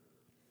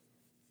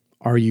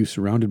 Are you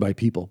surrounded by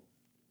people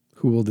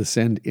who will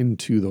descend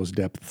into those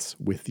depths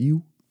with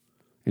you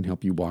and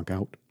help you walk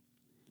out,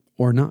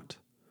 or not?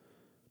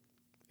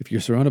 If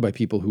you're surrounded by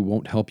people who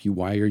won't help you,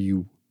 why are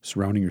you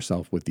surrounding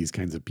yourself with these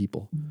kinds of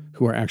people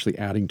who are actually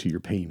adding to your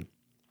pain,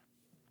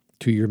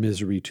 to your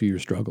misery, to your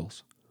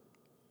struggles?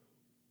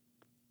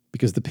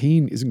 Because the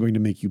pain isn't going to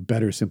make you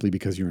better simply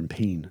because you're in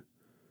pain,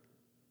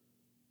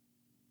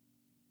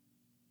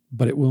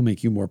 but it will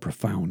make you more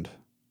profound.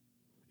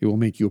 It will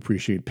make you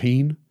appreciate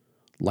pain,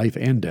 life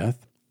and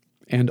death,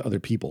 and other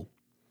people.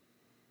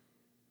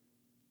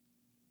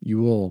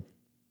 You will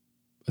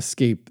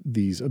escape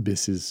these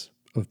abysses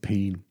of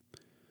pain.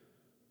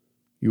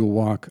 You will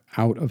walk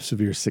out of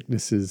severe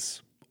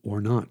sicknesses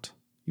or not.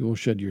 You will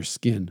shed your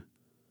skin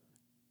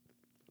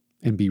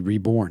and be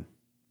reborn,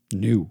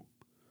 new,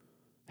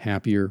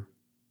 happier,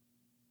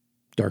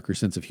 darker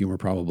sense of humor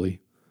probably,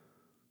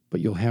 but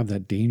you'll have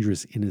that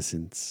dangerous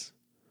innocence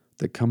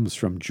that comes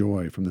from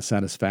joy, from the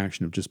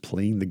satisfaction of just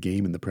playing the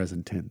game in the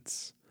present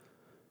tense.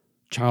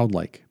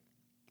 Childlike,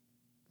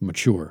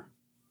 mature.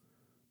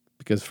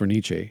 Because for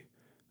Nietzsche,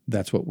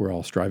 that's what we're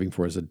all striving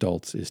for as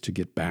adults, is to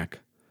get back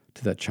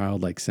to that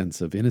childlike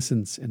sense of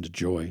innocence and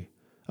joy,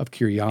 of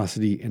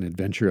curiosity and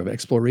adventure, of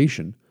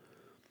exploration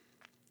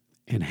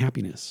and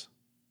happiness.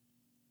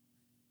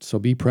 So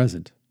be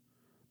present.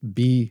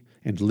 Be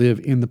and live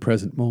in the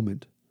present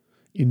moment.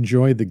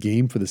 Enjoy the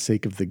game for the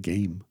sake of the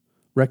game,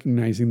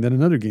 recognizing that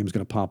another game is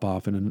going to pop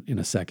off in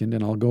a second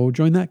and I'll go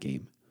join that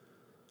game.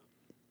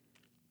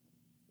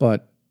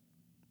 But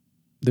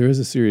there is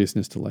a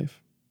seriousness to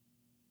life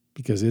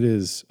because it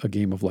is a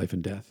game of life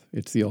and death.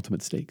 It's the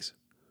ultimate stakes.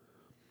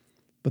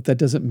 But that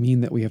doesn't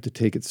mean that we have to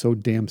take it so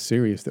damn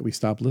serious that we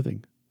stop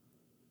living,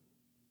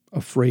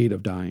 afraid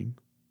of dying,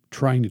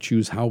 trying to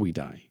choose how we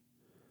die.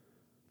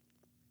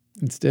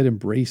 Instead,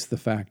 embrace the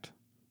fact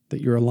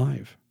that you're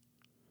alive.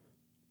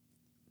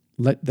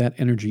 Let that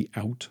energy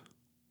out.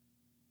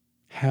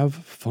 Have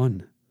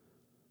fun.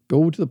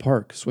 Go to the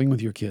park, swing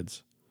with your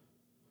kids.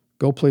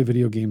 Go play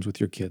video games with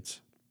your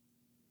kids.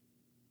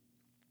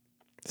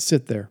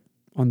 Sit there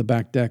on the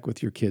back deck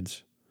with your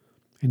kids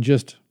and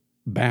just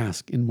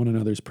bask in one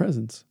another's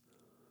presence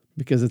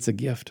because it's a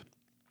gift.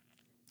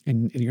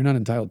 And you're not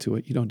entitled to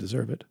it. You don't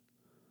deserve it.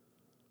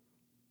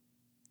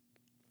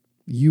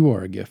 You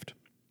are a gift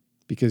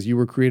because you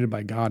were created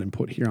by God and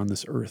put here on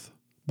this earth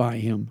by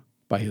Him,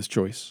 by His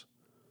choice.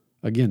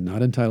 Again,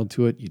 not entitled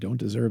to it. You don't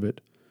deserve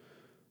it.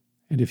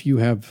 And if you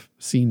have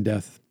seen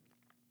death,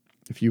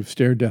 if you've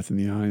stared death in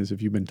the eyes,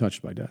 if you've been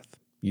touched by death,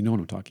 you know what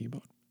I'm talking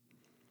about.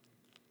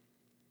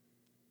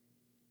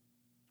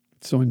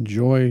 So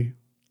enjoy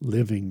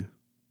living.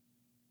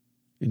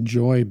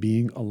 Enjoy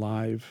being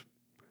alive.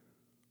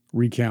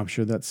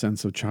 Recapture that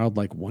sense of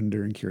childlike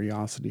wonder and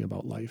curiosity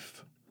about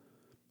life.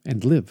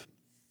 And live.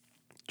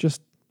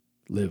 Just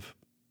live.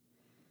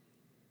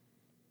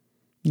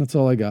 That's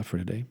all I got for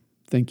today.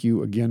 Thank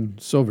you again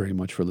so very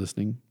much for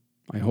listening.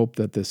 I hope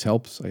that this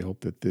helps. I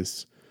hope that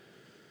this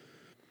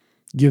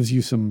gives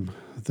you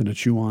something to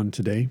chew on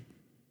today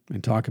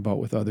and talk about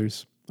with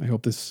others. I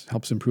hope this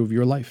helps improve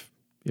your life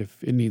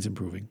if it needs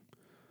improving.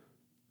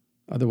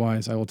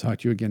 Otherwise, I will talk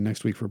to you again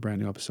next week for a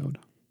brand new episode.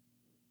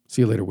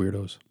 See you later,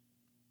 weirdos.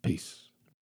 Peace.